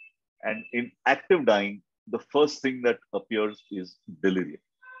begins. And in active dying, the first thing that appears is delirium.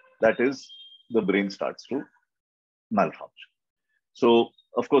 That is, the brain starts to malfunction. So,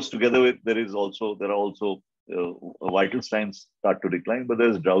 of course, together with there are also vital signs start to decline, but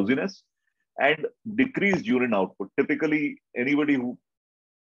there's drowsiness and decreased urine output. Typically, anybody who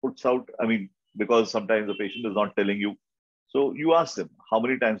puts out, because sometimes the patient is not telling you, so you ask them, how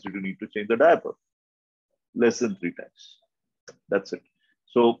many times did you need to change the diaper? Less than 3 times. That's it.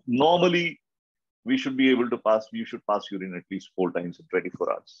 So normally we should pass urine at least 4 times in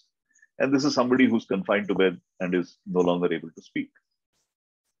 24 hours. And this is somebody who's confined to bed and is no longer able to speak.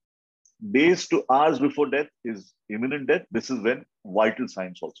 Days to hours before death is imminent death. This is when vital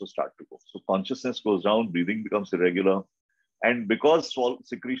signs also start to go. So consciousness goes down, breathing becomes irregular. And because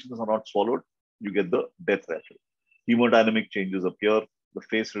secretions are not swallowed, you get the death rattle. Hemodynamic changes appear, the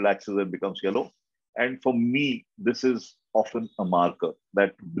face relaxes and becomes yellow. And for me, this is often a marker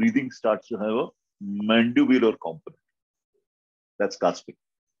that breathing starts to have a mandibular component. That's gasping.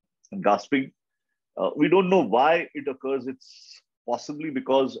 And gasping, we don't know why it occurs. It's possibly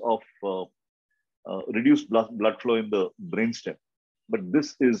because of reduced blood flow in the brainstem. But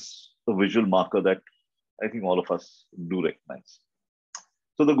this is a visual marker that I think all of us do recognize.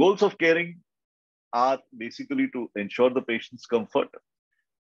 So the goals of caring are basically to ensure the patient's comfort,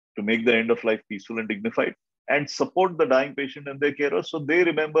 to make the end of life peaceful and dignified, and support the dying patient and their carers so they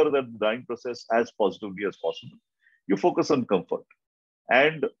remember the dying process as positively as possible. You focus on comfort.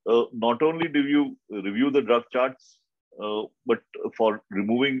 And not only do you review the drug charts, but for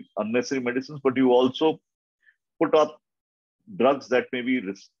removing unnecessary medicines, but you also put up drugs that may be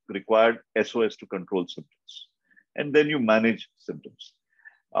required SOS to control symptoms. And then you manage symptoms.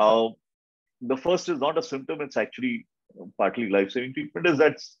 The first is not a symptom, it's actually partly life-saving treatment, is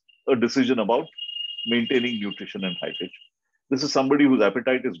that's a decision about maintaining nutrition and hydration. This is somebody whose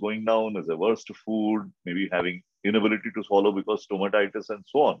appetite is going down, is averse to food, maybe having inability to swallow because stomatitis and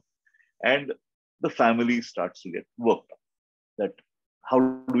so on. And the family starts to get worked up. That how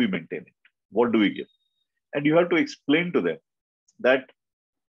do we maintain it? What do we give? And you have to explain to them that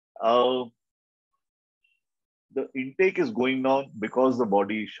the intake is going down because the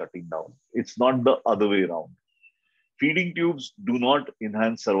body is shutting down. It's not the other way around. Feeding tubes do not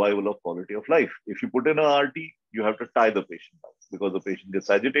enhance survival or quality of life. If you put in an RT, you have to tie the patient down because the patient gets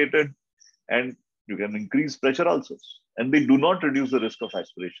agitated and you can increase pressure ulcers. And they do not reduce the risk of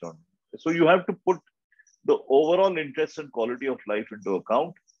aspiration. So you have to put the overall interest and quality of life into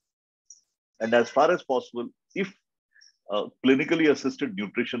account. And as far as possible, if clinically assisted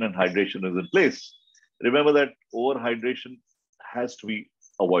nutrition and hydration is in place, remember that overhydration has to be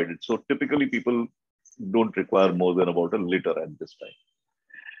avoided. So typically people don't require more than about a liter at this time.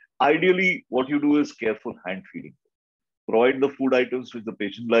 Ideally, what you do is careful hand feeding. Provide the food items which the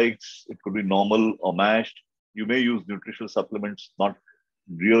patient likes. It could be normal or mashed. You may use nutritional supplements, not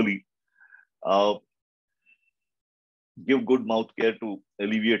really. Give good mouth care to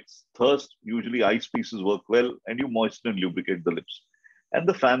alleviate thirst. Usually ice pieces work well, and you moisten and lubricate the lips. And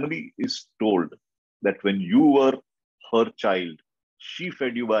the family is told that when you were her child, she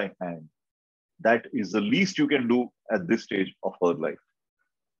fed you by hand. That is the least you can do at this stage of her life.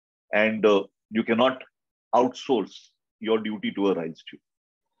 And you cannot outsource your duty to a rice tube.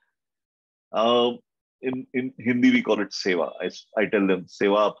 In Hindi, we call it seva. I tell them,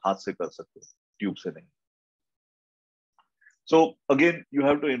 seva aap haath se kar sakte ho, tube se nahi. So again, you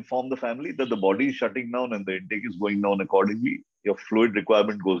have to inform the family that the body is shutting down and the intake is going down accordingly. Your fluid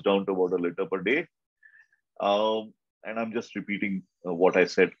requirement goes down to about a liter per day. And I'm just repeating what I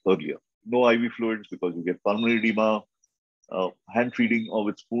said earlier. No IV fluids because you get pulmonary edema. Hand feeding or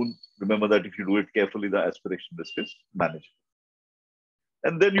with spoon. Remember that if you do it carefully, the aspiration risk is manageable.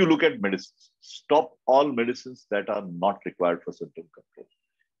 And then you look at medicines. Stop all medicines that are not required for symptom control.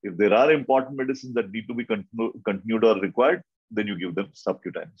 If there are important medicines that need to be continued or required, then you give them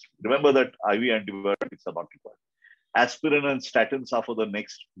subcutaneously. Remember that IV antibiotics are not required. Aspirin and statins are for the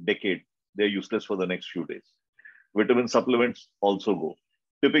next decade. They're useless for the next few days. Vitamin supplements also go.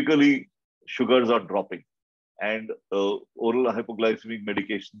 Typically, sugars are dropping and oral hypoglycemic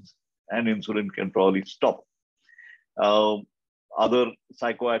medications and insulin can probably stop. Other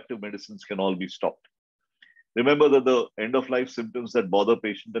psychoactive medicines can all be stopped. Remember that the end-of-life symptoms that bother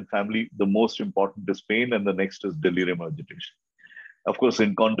patient and family, the most important is pain, and the next is delirium agitation. Of course,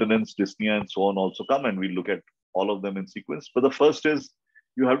 incontinence, dyspnea, and so on also come, and we look at all of them in sequence. But the first is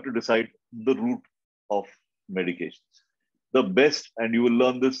you have to decide the route of medications. The best, and you will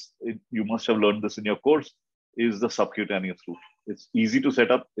learn this, you must have learned this in your course, is the subcutaneous route. It's easy to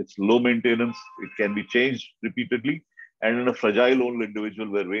set up, it's low maintenance, it can be changed repeatedly, and in a fragile old individual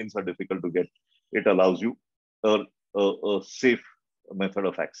where veins are difficult to get, it allows you a safe method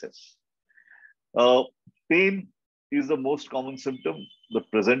of access. Pain is the most common symptom. The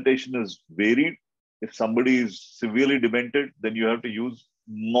presentation is varied. If somebody is severely demented, then you have to use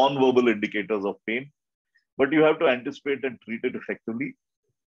non-verbal indicators of pain, but you have to anticipate and treat it effectively,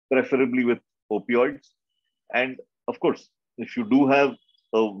 preferably with opioids. And of course, if you do have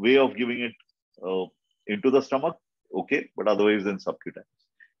a way of giving it into the stomach, okay, but otherwise then subcutaneous.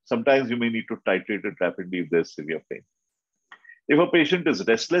 Sometimes you may need to titrate it rapidly if there's severe pain. If a patient is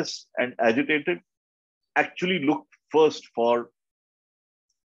restless and agitated, actually look first for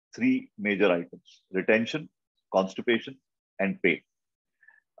three major items: retention, constipation, and pain.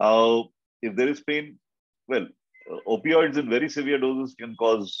 If there is pain, well, opioids in very severe doses can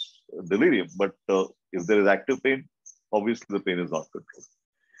cause delirium, but if there is active pain, obviously the pain is not controlled.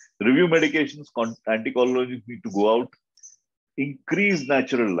 Review medications, anticholinergics need to go out. Increase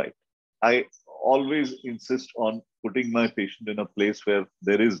natural light. I always insist on putting my patient in a place where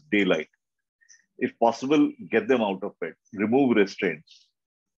there is daylight. If possible, get them out of bed, remove restraints,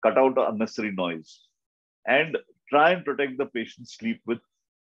 cut out unnecessary noise, and try and protect the patient's sleep with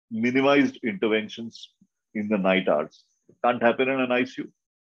minimized interventions in the night hours. It can't happen in an ICU.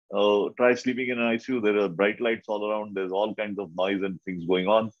 Try sleeping in an ICU. There are bright lights all around. There's all kinds of noise and things going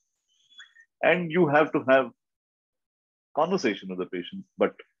on. And you have to have conversation with the patient,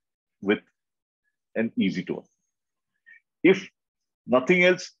 but with an easy tone. If nothing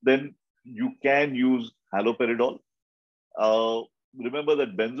else, then you can use haloperidol. Remember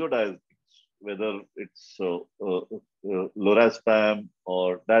that benzodiazepines, whether it's lorazepam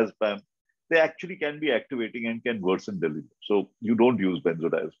or diazepam, they actually can be activating and can worsen delirium. So you don't use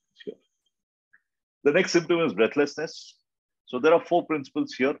benzodiazepines here. The next symptom is breathlessness. So there are four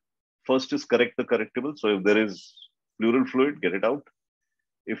principles here. First is correct the correctable. So if there is pleural fluid, get it out.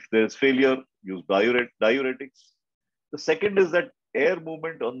 If there's failure, use diuretics. The second is that air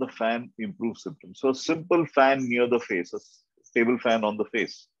movement on the fan improves symptoms. So a simple fan near the face, a table fan on the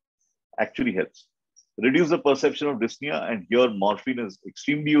face, actually helps. Reduce the perception of dyspnea, and here morphine is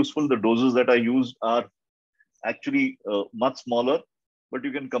extremely useful. The doses that I use are actually much smaller, but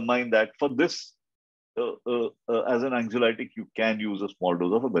you can combine that. For this, as an anxiolytic, you can use a small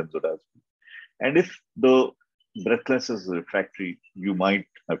dose of a benzodiazepine. And if the breathlessness is refractory, you might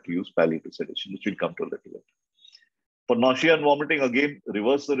have to use palliative sedation, which we'll come to a little later. For nausea and vomiting, again,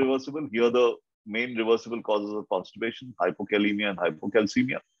 reverse the reversible. Here, the main reversible causes of constipation, hypokalemia and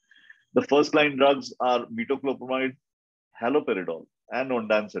hypocalcemia. The first-line drugs are metoclopramide, haloperidol, and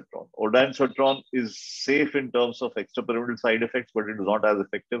ondansetron. Ondansetron is safe in terms of extrapyramidal side effects, but it is not as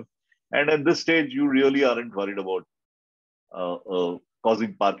effective. And at this stage, you really aren't worried about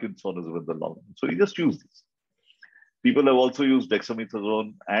causing Parkinsonism in the long run. So you just use these. People have also used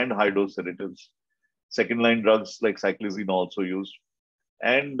dexamethasone and high-dose sedatives. Second-line drugs like cyclizine are also used.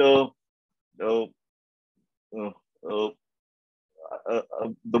 And the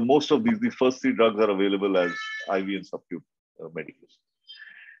most of these first three drugs are available as IV and subcutaneous medication.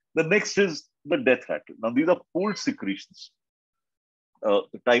 The next is the death rattle. Now, these are pooled secretions.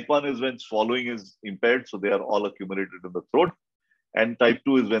 Type 1 is when swallowing is impaired, so they are all accumulated in the throat. And type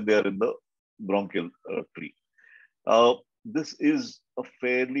 2 is when they are in the bronchial tree. This is a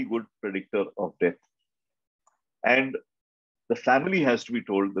fairly good predictor of death. And the family has to be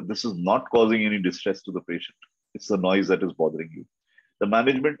told that this is not causing any distress to the patient. It's the noise that is bothering you. The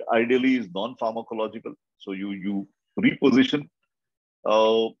management ideally is non-pharmacological. So you reposition.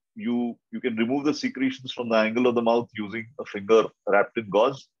 You can remove the secretions from the angle of the mouth using a finger wrapped in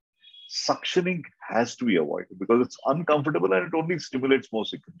gauze. Suctioning has to be avoided because it's uncomfortable and it only stimulates more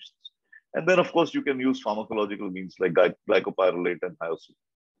secretions. And then, of course, you can use pharmacological means like glycopyrrolate and hyoscine.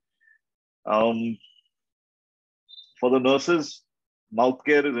 For the nurses, mouth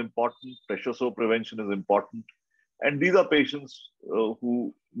care is important. Pressure sore prevention is important. And these are patients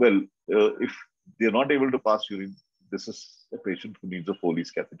who, well, if they're not able to pass urine, this is a patient who needs a Foley's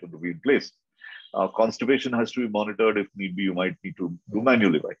catheter to be in place. Constipation has to be monitored. If need be, you might need to do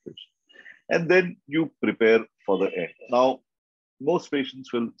manual evacuation. And then you prepare for the end. Now, most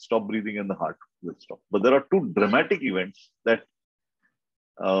patients will stop breathing and the heart will stop. But there are two dramatic events that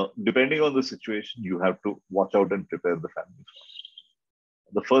Depending on the situation, you have to watch out and prepare the family.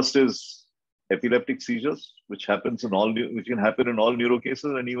 The first is epileptic seizures, which which can happen in all neuro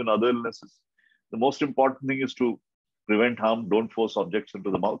cases and even other illnesses. The most important thing is to prevent harm. Don't force objects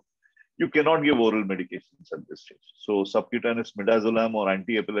into the mouth. You cannot give oral medications at this stage. So subcutaneous midazolam or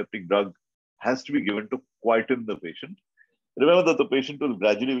anti-epileptic drug has to be given to quieten the patient. Remember that the patient will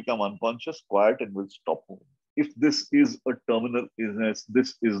gradually become unconscious, quiet, and will stop moving. If this is a terminal illness,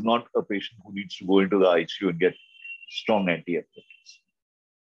 this is not a patient who needs to go into the ICU and get strong anti-epileptics.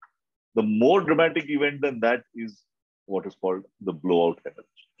 The more dramatic event than that is what is called the blowout hemorrhage.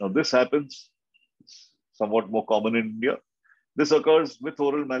 Now, this happens somewhat more common in India. This occurs with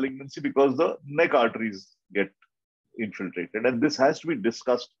oral malignancy because the neck arteries get infiltrated, and this has to be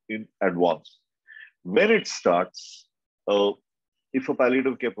discussed in advance. When it starts, if a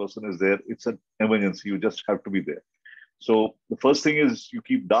palliative care person is there, it's an emergency. You just have to be there. So the first thing is you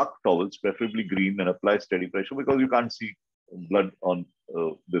keep dark towels, preferably green, and apply steady pressure because you can't see blood on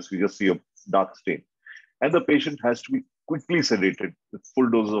this. You just see a dark stain. And the patient has to be quickly sedated with full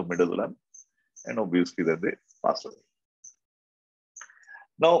doses of midazolam. And obviously then they pass away.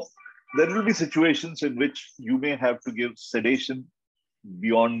 Now, there will be situations in which you may have to give sedation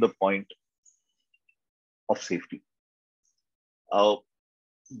beyond the point of safety.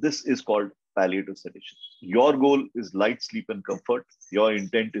 This is called palliative sedation. Your goal is light sleep and comfort. Your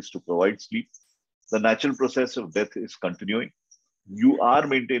intent is to provide sleep. The natural process of death is continuing. You are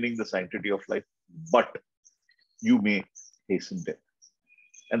maintaining the sanctity of life, but you may hasten death.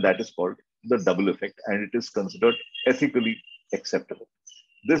 And that is called the double effect, and it is considered ethically acceptable.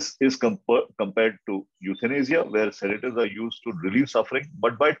 This is compared to euthanasia, where sedatives are used to relieve suffering,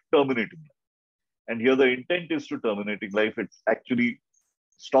 but by terminating life. And here the intent is to terminating life. It actually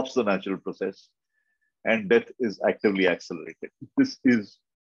stops the natural process and death is actively accelerated. This is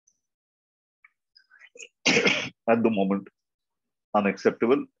at the moment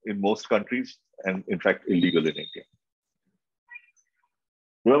unacceptable in most countries and in fact illegal in India.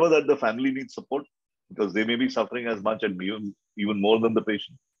 Remember that the family needs support because they may be suffering as much and even more than the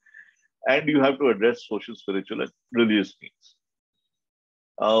patient. And you have to address social, spiritual, and religious needs.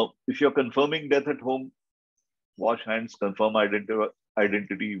 If you're confirming death at home, wash hands, confirm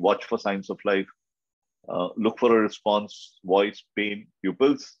identity, watch for signs of life, look for a response, voice, pain,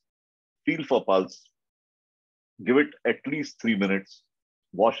 pupils, feel for pulse, give it at least 3 minutes,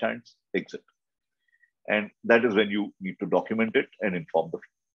 wash hands, exit. And that is when you need to document it and inform the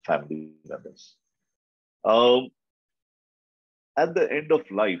family members. At the end of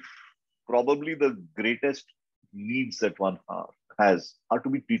life, probably the greatest needs that one has are to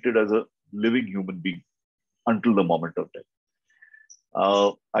be treated as a living human being until the moment of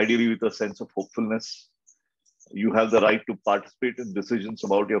death. Ideally with a sense of hopefulness. You have the right to participate in decisions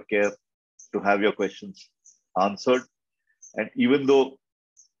about your care, to have your questions answered. And even though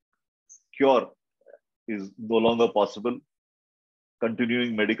cure is no longer possible,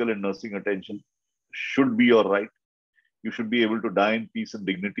 continuing medical and nursing attention should be your right. You should be able to die in peace and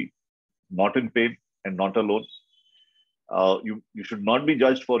dignity, not in pain and not alone. You should not be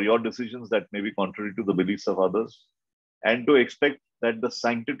judged for your decisions that may be contrary to the beliefs of others, and to expect that the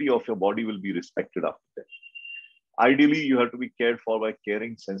sanctity of your body will be respected after death. Ideally, you have to be cared for by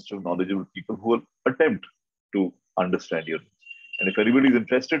caring, sensitive, knowledgeable people who will attempt to understand your needs. And if anybody is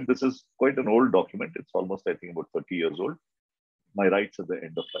interested, this is quite an old document. It's almost, I think, about 30 years old. My rights at the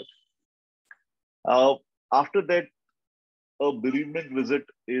end of life. After that, a bereavement visit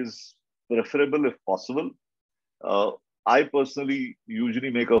is preferable if possible. I personally usually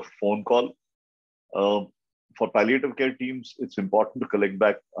make a phone call. For palliative care teams, it's important to collect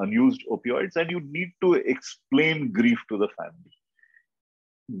back unused opioids, and you need to explain grief to the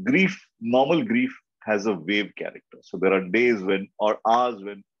family. Grief, normal grief, has a wave character. So there are days when, or hours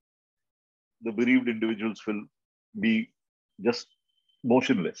when, the bereaved individuals will be just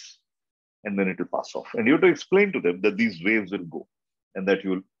motionless, and then it will pass off. And you have to explain to them that these waves will go, and that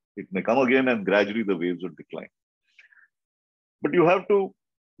it may come again, and gradually the waves will decline. But you have to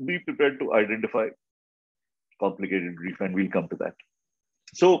be prepared to identify complicated grief, and we'll come to that.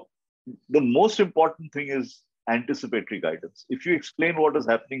 So the most important thing is anticipatory guidance. If you explain what is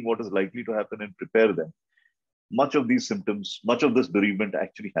happening, what is likely to happen, and prepare them, much of these symptoms, much of this bereavement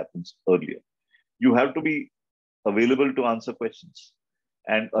actually happens earlier. You have to be available to answer questions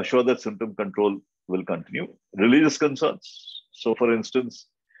and assure that symptom control will continue. Religious concerns. So for instance,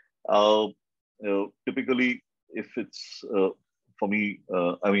 typically, if it's for me,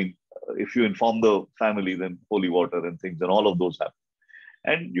 if you inform the family, then holy water and things and all of those happen.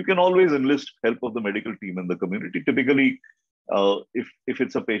 And you can always enlist help of the medical team in the community. Typically, If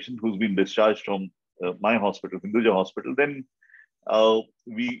it's a patient who's been discharged from my hospital, Hinduja Hospital, then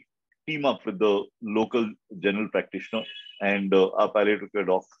we team up with the local general practitioner, and our palliative care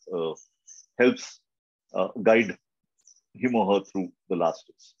doc helps guide him or her through the last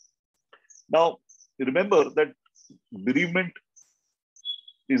days. Now, remember that bereavement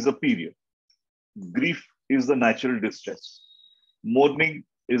is a period. Grief is the natural distress. Mourning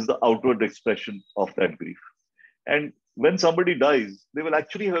is the outward expression of that grief. And when somebody dies, they will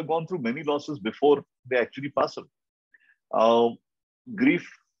actually have gone through many losses before they actually pass away. Grief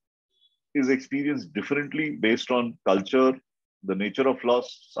is experienced differently based on culture, the nature of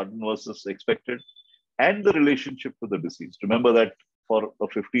loss, sudden versus expected, and the relationship to the deceased. Remember that for a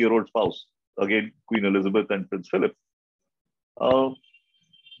 50-year-old spouse, again, Queen Elizabeth and Prince Philip,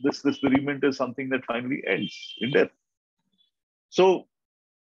 this bereavement is something that finally ends in death. So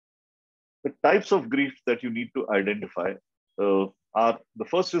the types of grief that you need to identify are, the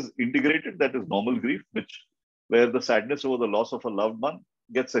first is integrated, that is normal grief, where the sadness over the loss of a loved one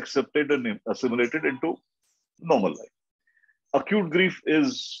gets accepted and assimilated into normal life. Acute grief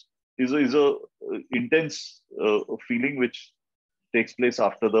is a intense feeling which takes place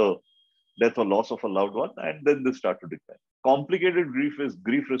after the death or loss of a loved one, and then they start to decline. Complicated grief is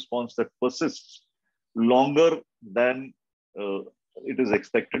grief response that persists longer than it is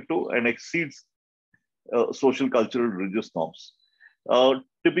expected to and exceeds social, cultural, religious norms.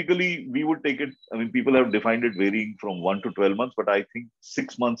 Typically, we would take it, I mean, people have defined it varying from 1 to 12 months, but I think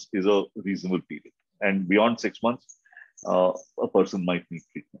 6 months is a reasonable period. And beyond 6 months, a person might need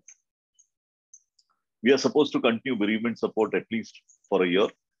treatment. We are supposed to continue bereavement support at least for a year,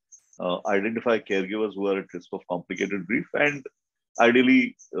 identify caregivers who are at risk of complicated grief, and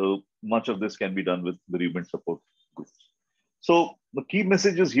ideally, much of this can be done with bereavement support groups. So the key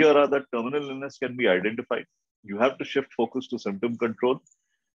messages here are that terminal illness can be identified. You have to shift focus to symptom control,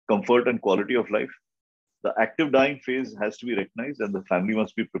 comfort, and quality of life. The active dying phase has to be recognized, and the family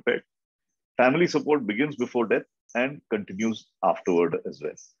must be prepared. Family support begins before death and continues afterward as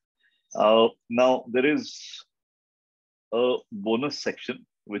well. Now, there is a bonus section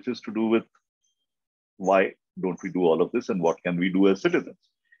which is to do with why don't we do all of this and what can we do as citizens.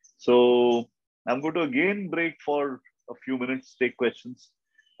 So I'm going to again break for a few minutes, take questions,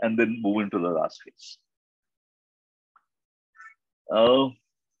 and then move into the last phase.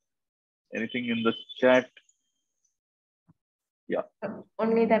 Anything in the chat? Yeah.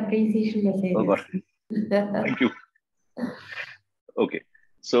 Only the appreciation messages. Oh, God. Thank you. Okay.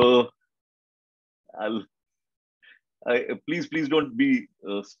 So please don't be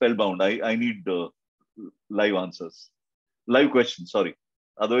spellbound. I need live answers, live questions. Sorry,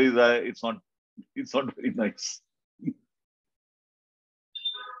 otherwise it's not very nice.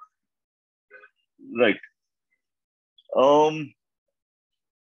 Right.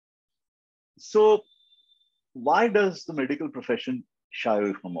 So why does the medical profession shy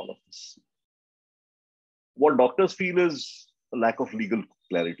away from all of this? What doctors feel is a lack of legal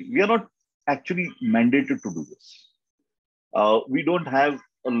clarity. We are not actually mandated to do this. We don't have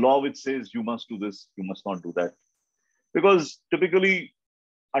a law which says you must do this, you must not do that. Because typically,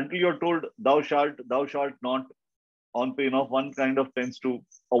 until you're told thou shalt not, on pain of, one kind of tends to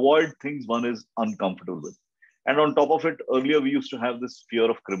avoid things one is uncomfortable with. And on top of it, earlier we used to have this fear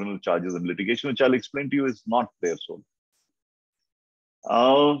of criminal charges and litigation, which I'll explain to you is not there. So,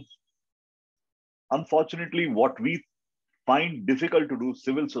 unfortunately, what we find difficult to do,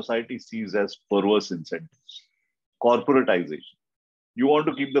 civil society sees as perverse incentives, corporatization. You want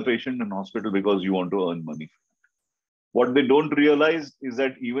to keep the patient in hospital because you want to earn money. What they don't realize is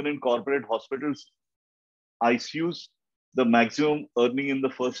that even in corporate hospitals, ICUs, the maximum earning in the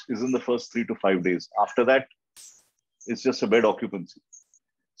first 3 to 5 days. After that, it's just a bed occupancy.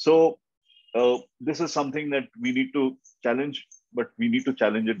 So this is something that we need to challenge, but we need to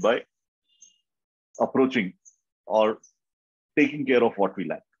challenge it by approaching or taking care of what we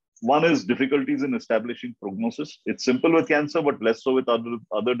lack. One is difficulties in establishing prognosis. It's simple with cancer, but less so with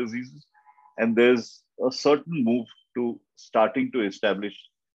other diseases. And there's a certain move to starting to establish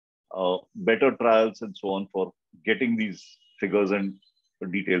better trials and so on for getting these figures and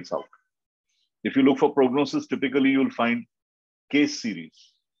details out. If you look for prognosis, typically you'll find case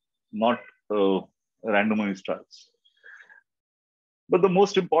series, not randomized trials. But the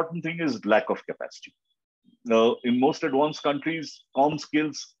most important thing is lack of capacity. In most advanced countries, comm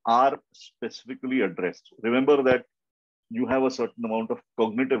skills are specifically addressed. Remember that you have a certain amount of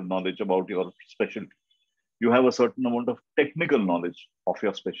cognitive knowledge about your specialty. You have a certain amount of technical knowledge of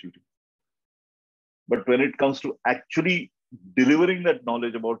your specialty. But when it comes to actually delivering that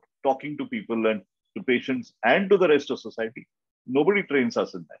knowledge about talking to people and to patients and to the rest of society, Nobody trains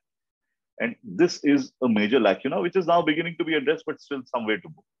us in that. And this is a major lacuna, which is now beginning to be addressed, but still some way to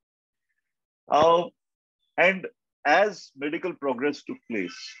go. And as medical progress took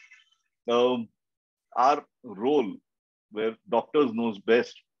place, our role where doctors knows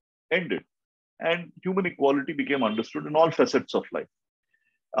best ended, and human equality became understood in all facets of life.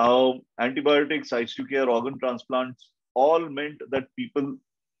 Antibiotics, ICU care, organ transplants, all meant that people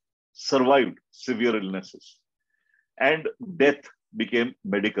survived severe illnesses, and death became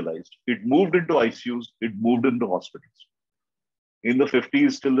medicalized. It moved into ICUs, it moved into hospitals. In the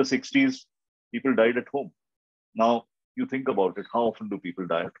 50s till the 60s, people died at home. Now, you think about it, how often do people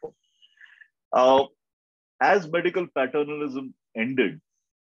die at home? As medical paternalism ended,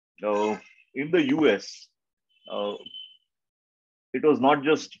 in the US, uh, it was not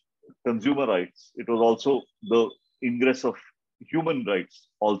just consumer rights, it was also the ingress of human rights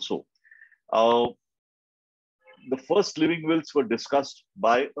also. Uh, the first living wills were discussed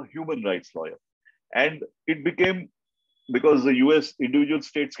by a human rights lawyer. And it became, because the US individual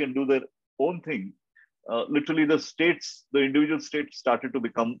states can do their own thing, literally the individual states started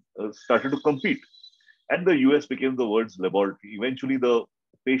to compete. And the US became the world's laboratory. Eventually, the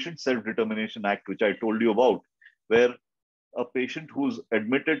Patient Self-Determination Act, which I told you about, where a patient who's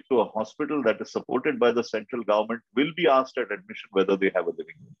admitted to a hospital that is supported by the central government will be asked at admission whether they have a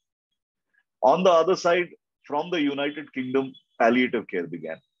living will. On the other side, from the United Kingdom, palliative care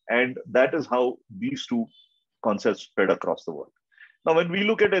began. And that is how these two concepts spread across the world. Now, when we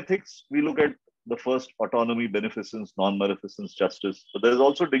look at ethics, we look at the first autonomy, beneficence, non-maleficence, justice, but there's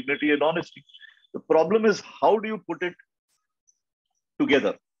also dignity and honesty. The problem is, how do you put it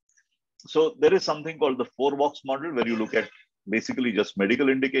together? So there is something called the 4-box model, where you look at basically just medical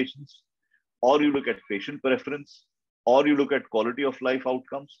indications, or you look at patient preference, or you look at quality of life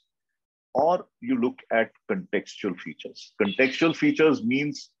outcomes, or you look at contextual features. Contextual features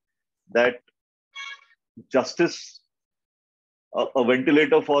means that justice, a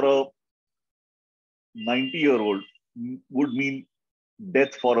ventilator for a 90-year-old would mean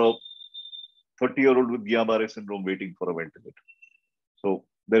death for a 30-year-old with Guillain-Barré syndrome waiting for a ventilator. So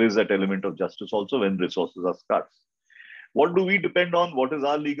there is that element of justice also when resources are scarce. What do we depend on? What is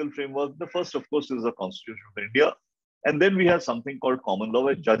our legal framework? The first, of course, is the Constitution of India. And then we have something called common law,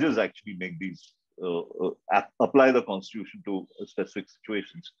 where judges actually make these, apply the Constitution to specific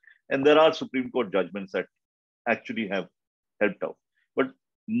situations. And there are Supreme Court judgments that actually have helped out. But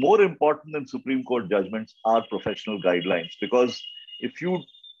more important than Supreme Court judgments are professional guidelines, because if you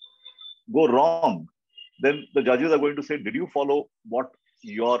go wrong, then the judges are going to say, did you follow what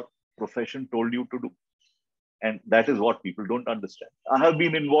your profession told you to do? And that is what people don't understand. I have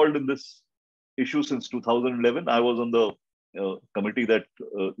been involved in this issue since 2011. I was on the committee that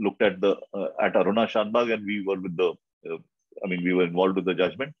looked at at Aruna Shanbag, and we were we were involved with the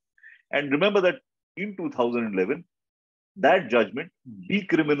judgment. And remember that in 2011, that judgment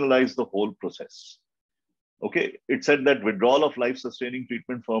decriminalized the whole process. Okay, it said that withdrawal of life-sustaining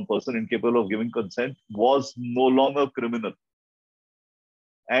treatment from a person incapable of giving consent was no longer criminal.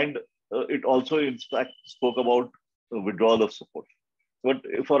 And it also, in fact, spoke about withdrawal of support. But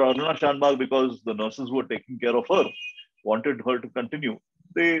for Aruna Shanbag, because the nurses who were taking care of her wanted her to continue,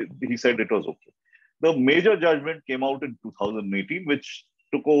 he said it was okay. The major judgment came out in 2018, which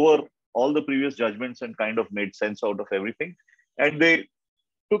took over all the previous judgments and kind of made sense out of everything. And they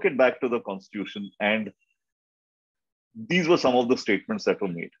took it back to the Constitution. And these were some of the statements that were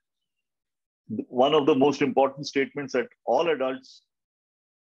made. One of the most important statements, that all adults,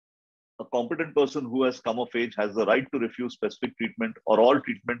 a competent person who has come of age, has the right to refuse specific treatment or all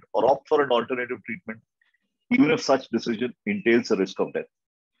treatment or opt for an alternative treatment, even if such decision entails a risk of death.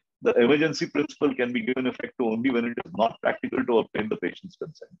 The emergency principle can be given effect to only when it is not practical to obtain the patient's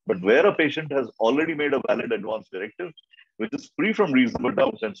consent. But where a patient has already made a valid advance directive, which is free from reasonable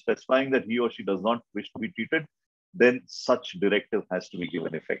doubt and specifying that he or she does not wish to be treated, then such directive has to be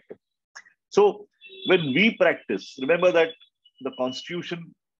given effect. So when we practice, remember that the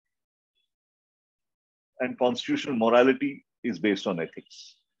Constitution and constitutional morality is based on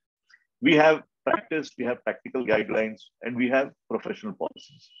ethics. We have practice, we have practical guidelines, and we have professional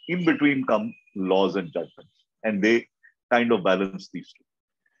policies. In between come laws and judgments, and they kind of balance these two.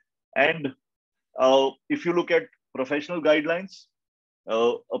 And if you look at professional guidelines,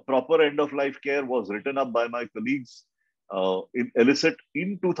 a proper end-of-life care was written up by my colleagues in Elicit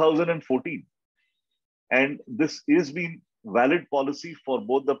in 2014. And this is been valid policy for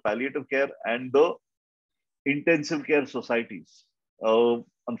both the palliative care and the intensive care societies.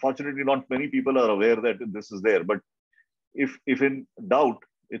 Unfortunately, not many people are aware that this is there. But if in doubt,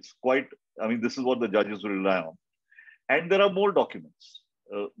 it's quite, this is what the judges will rely on. And there are more documents.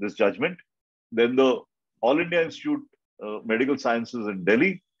 This judgment, then the All India Institute Medical Sciences in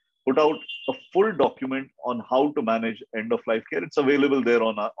Delhi put out a full document on how to manage end-of-life care. It's available there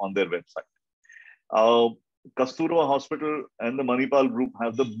on their website. Kasturba Hospital and the Manipal group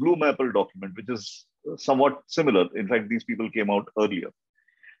have the Blue Maple document, which is somewhat similar. In fact, these people came out earlier.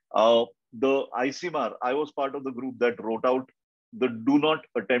 The ICMR, I was part of the group that wrote out the Do Not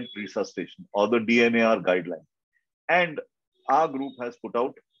Attempt Resuscitation, or the DNAR guideline. And our group has put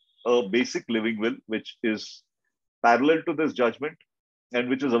out a basic living will, which is parallel to this judgment and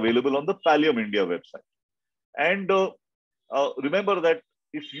which is available on the Pallium India website. And remember that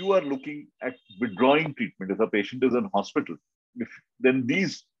if you are looking at withdrawing treatment, if a patient is in hospital, then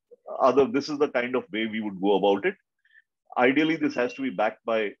this is the kind of way we would go about it. Ideally, this has to be backed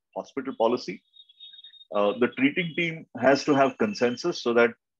by hospital policy. The treating team has to have consensus so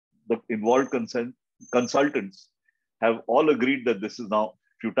that the involved consultants have all agreed that this is now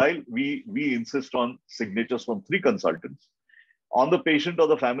futile. We insist on signatures from 3 consultants. On the patient or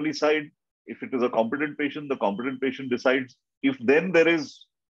the family side, if it is a competent patient, the competent patient decides. If then there is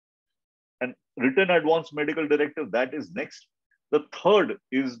an written advance medical directive, that is next. The third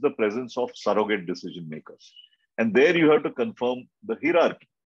is the presence of surrogate decision makers. And there you have to confirm the hierarchy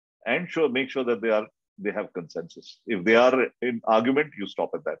and make sure that they have consensus. If they are in argument, you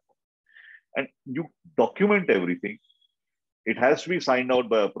stop at that point. And you document everything. It has to be signed out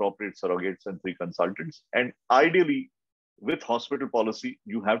by appropriate surrogates and 3 consultants. And ideally, with hospital policy,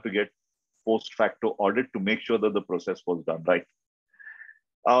 you have to get post facto audit to make sure that the process was done right.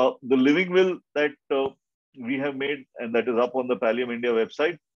 The living will that we have made and that is up on the Pallium India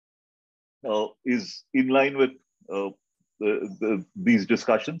website is in line with these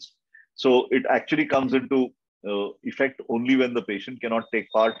discussions. So it actually comes into effect only when the patient cannot take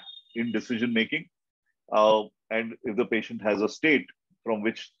part in decision making. And if the patient has a state from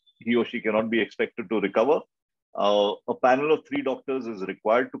which he or she cannot be expected to recover, a panel of 3 doctors is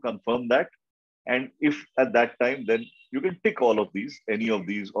required to confirm that. And if at that time, then you can tick all of these, any of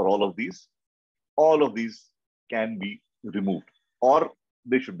these or all of these can be removed or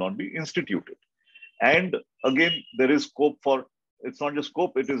they should not be instituted. And again, there is scope for, it's not just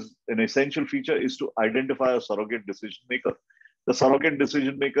scope, it is an essential feature is to identify a surrogate decision maker. The surrogate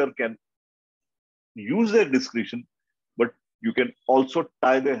decision maker can use their discretion, but you can also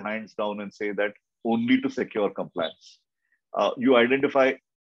tie their hands down and say that only to secure compliance. You identify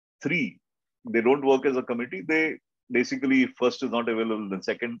 3. They don't work as a committee. They basically, if first is not available, then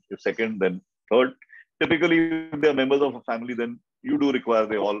second, if second, then third. Typically, if they're members of a family, then you do require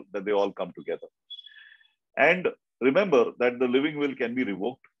that they all come together. And remember that the living will can be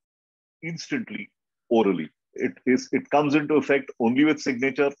revoked instantly orally. It comes into effect only with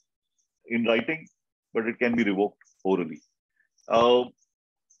signature in writing, but it can be revoked orally.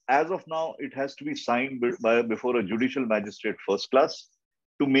 As of now, it has to be signed before a judicial magistrate first class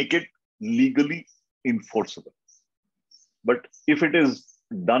to make it legally enforceable. But if it is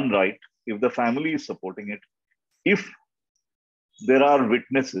done right, if the family is supporting it, if there are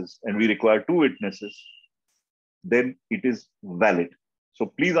witnesses and we require 2 witnesses, then it is valid. So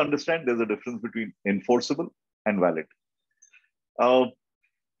please understand there's a difference between enforceable and valid.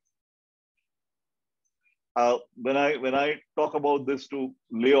 When I talk about this to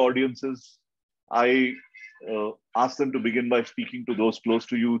lay audiences, I ask them to begin by speaking to those close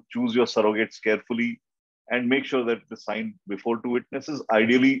to you, choose your surrogates carefully, and make sure that it's signed before 2 witnesses,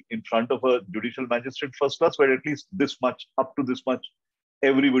 ideally in front of a judicial magistrate first class, where at least this much, up to this much,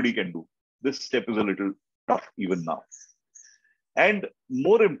 everybody can do. This step is a little tough even now. And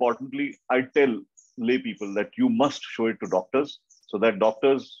more importantly, I tell lay people that you must show it to doctors so that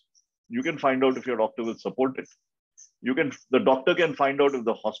doctors, you can find out if your doctor will support it. The doctor can find out if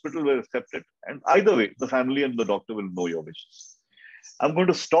the hospital will accept it. And either way, the family and the doctor will know your wishes. I'm going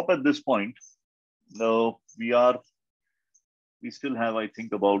to stop at this point. We still have, I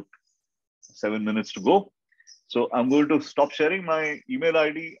think, about 7 minutes to go. So I'm going to stop sharing my email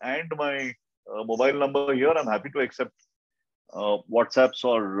ID and my mobile number here. I'm happy to accept WhatsApps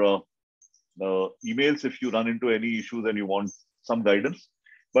or emails if you run into any issues and you want some guidance.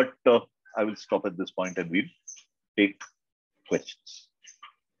 But I will stop at this point and we'll take questions.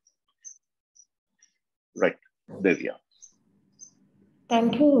 Right, there we are.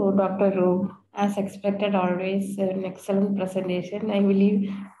 Thank you, Dr. Roop. As expected, always an excellent presentation. I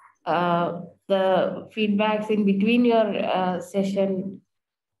believe the feedbacks in between your session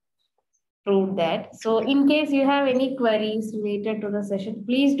proved that. So in case you have any queries related to the session,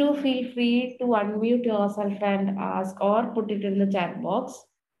 please do feel free to unmute yourself and ask or put it in the chat box.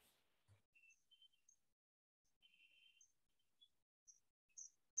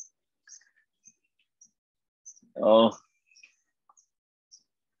 Uh,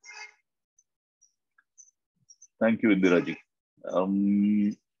 Thank you, Indiraji.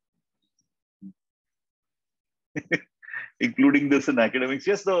 Including this in academics,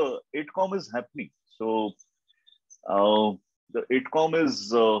 yes, the 8Com is happening. So the 8Com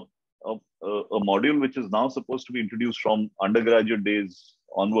is a module which is now supposed to be introduced from undergraduate days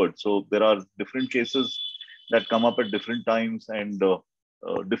onward. So there are different cases that come up at different times and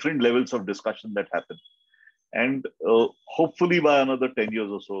different levels of discussion that happen. And hopefully by another 10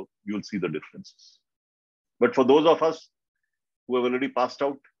 years or so, you'll see the differences. But for those of us who have already passed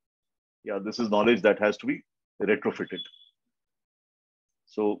out, yeah, this is knowledge that has to be retrofitted.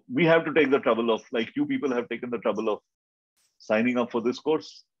 So we have to take the trouble of, like you people have taken the trouble of signing up for this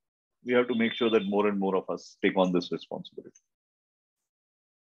course. We have to make sure that more and more of us take on this responsibility.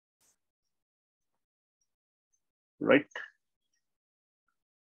 Right?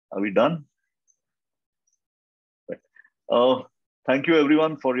 Are we done? Right. Thank you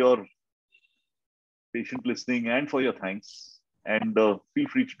everyone for your patient listening and for your thanks. And feel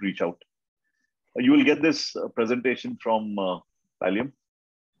free to reach out. You will get this presentation from Pallium,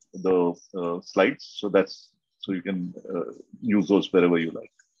 the slides. So you can use those wherever you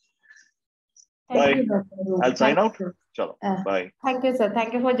like. Thank Bye. you, Dr. Roop. I'll sign out. You. Chalo. Bye. Thank you, sir.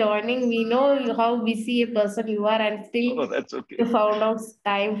 Thank you for joining. We know how busy a person you are, and still That's okay. you found out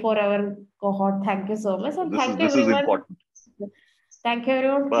time for our cohort. Thank you so much, and thank you This is everyone. important. Thank you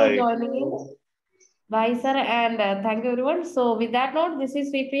everyone for joining in. Bye, sir, and thank you everyone. So, with that note, this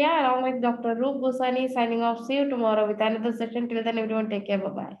is Sripriya along with Dr. Roop Gursahani signing off. See you tomorrow with another session. Till then, everyone, take care. Bye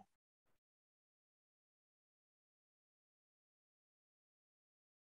bye.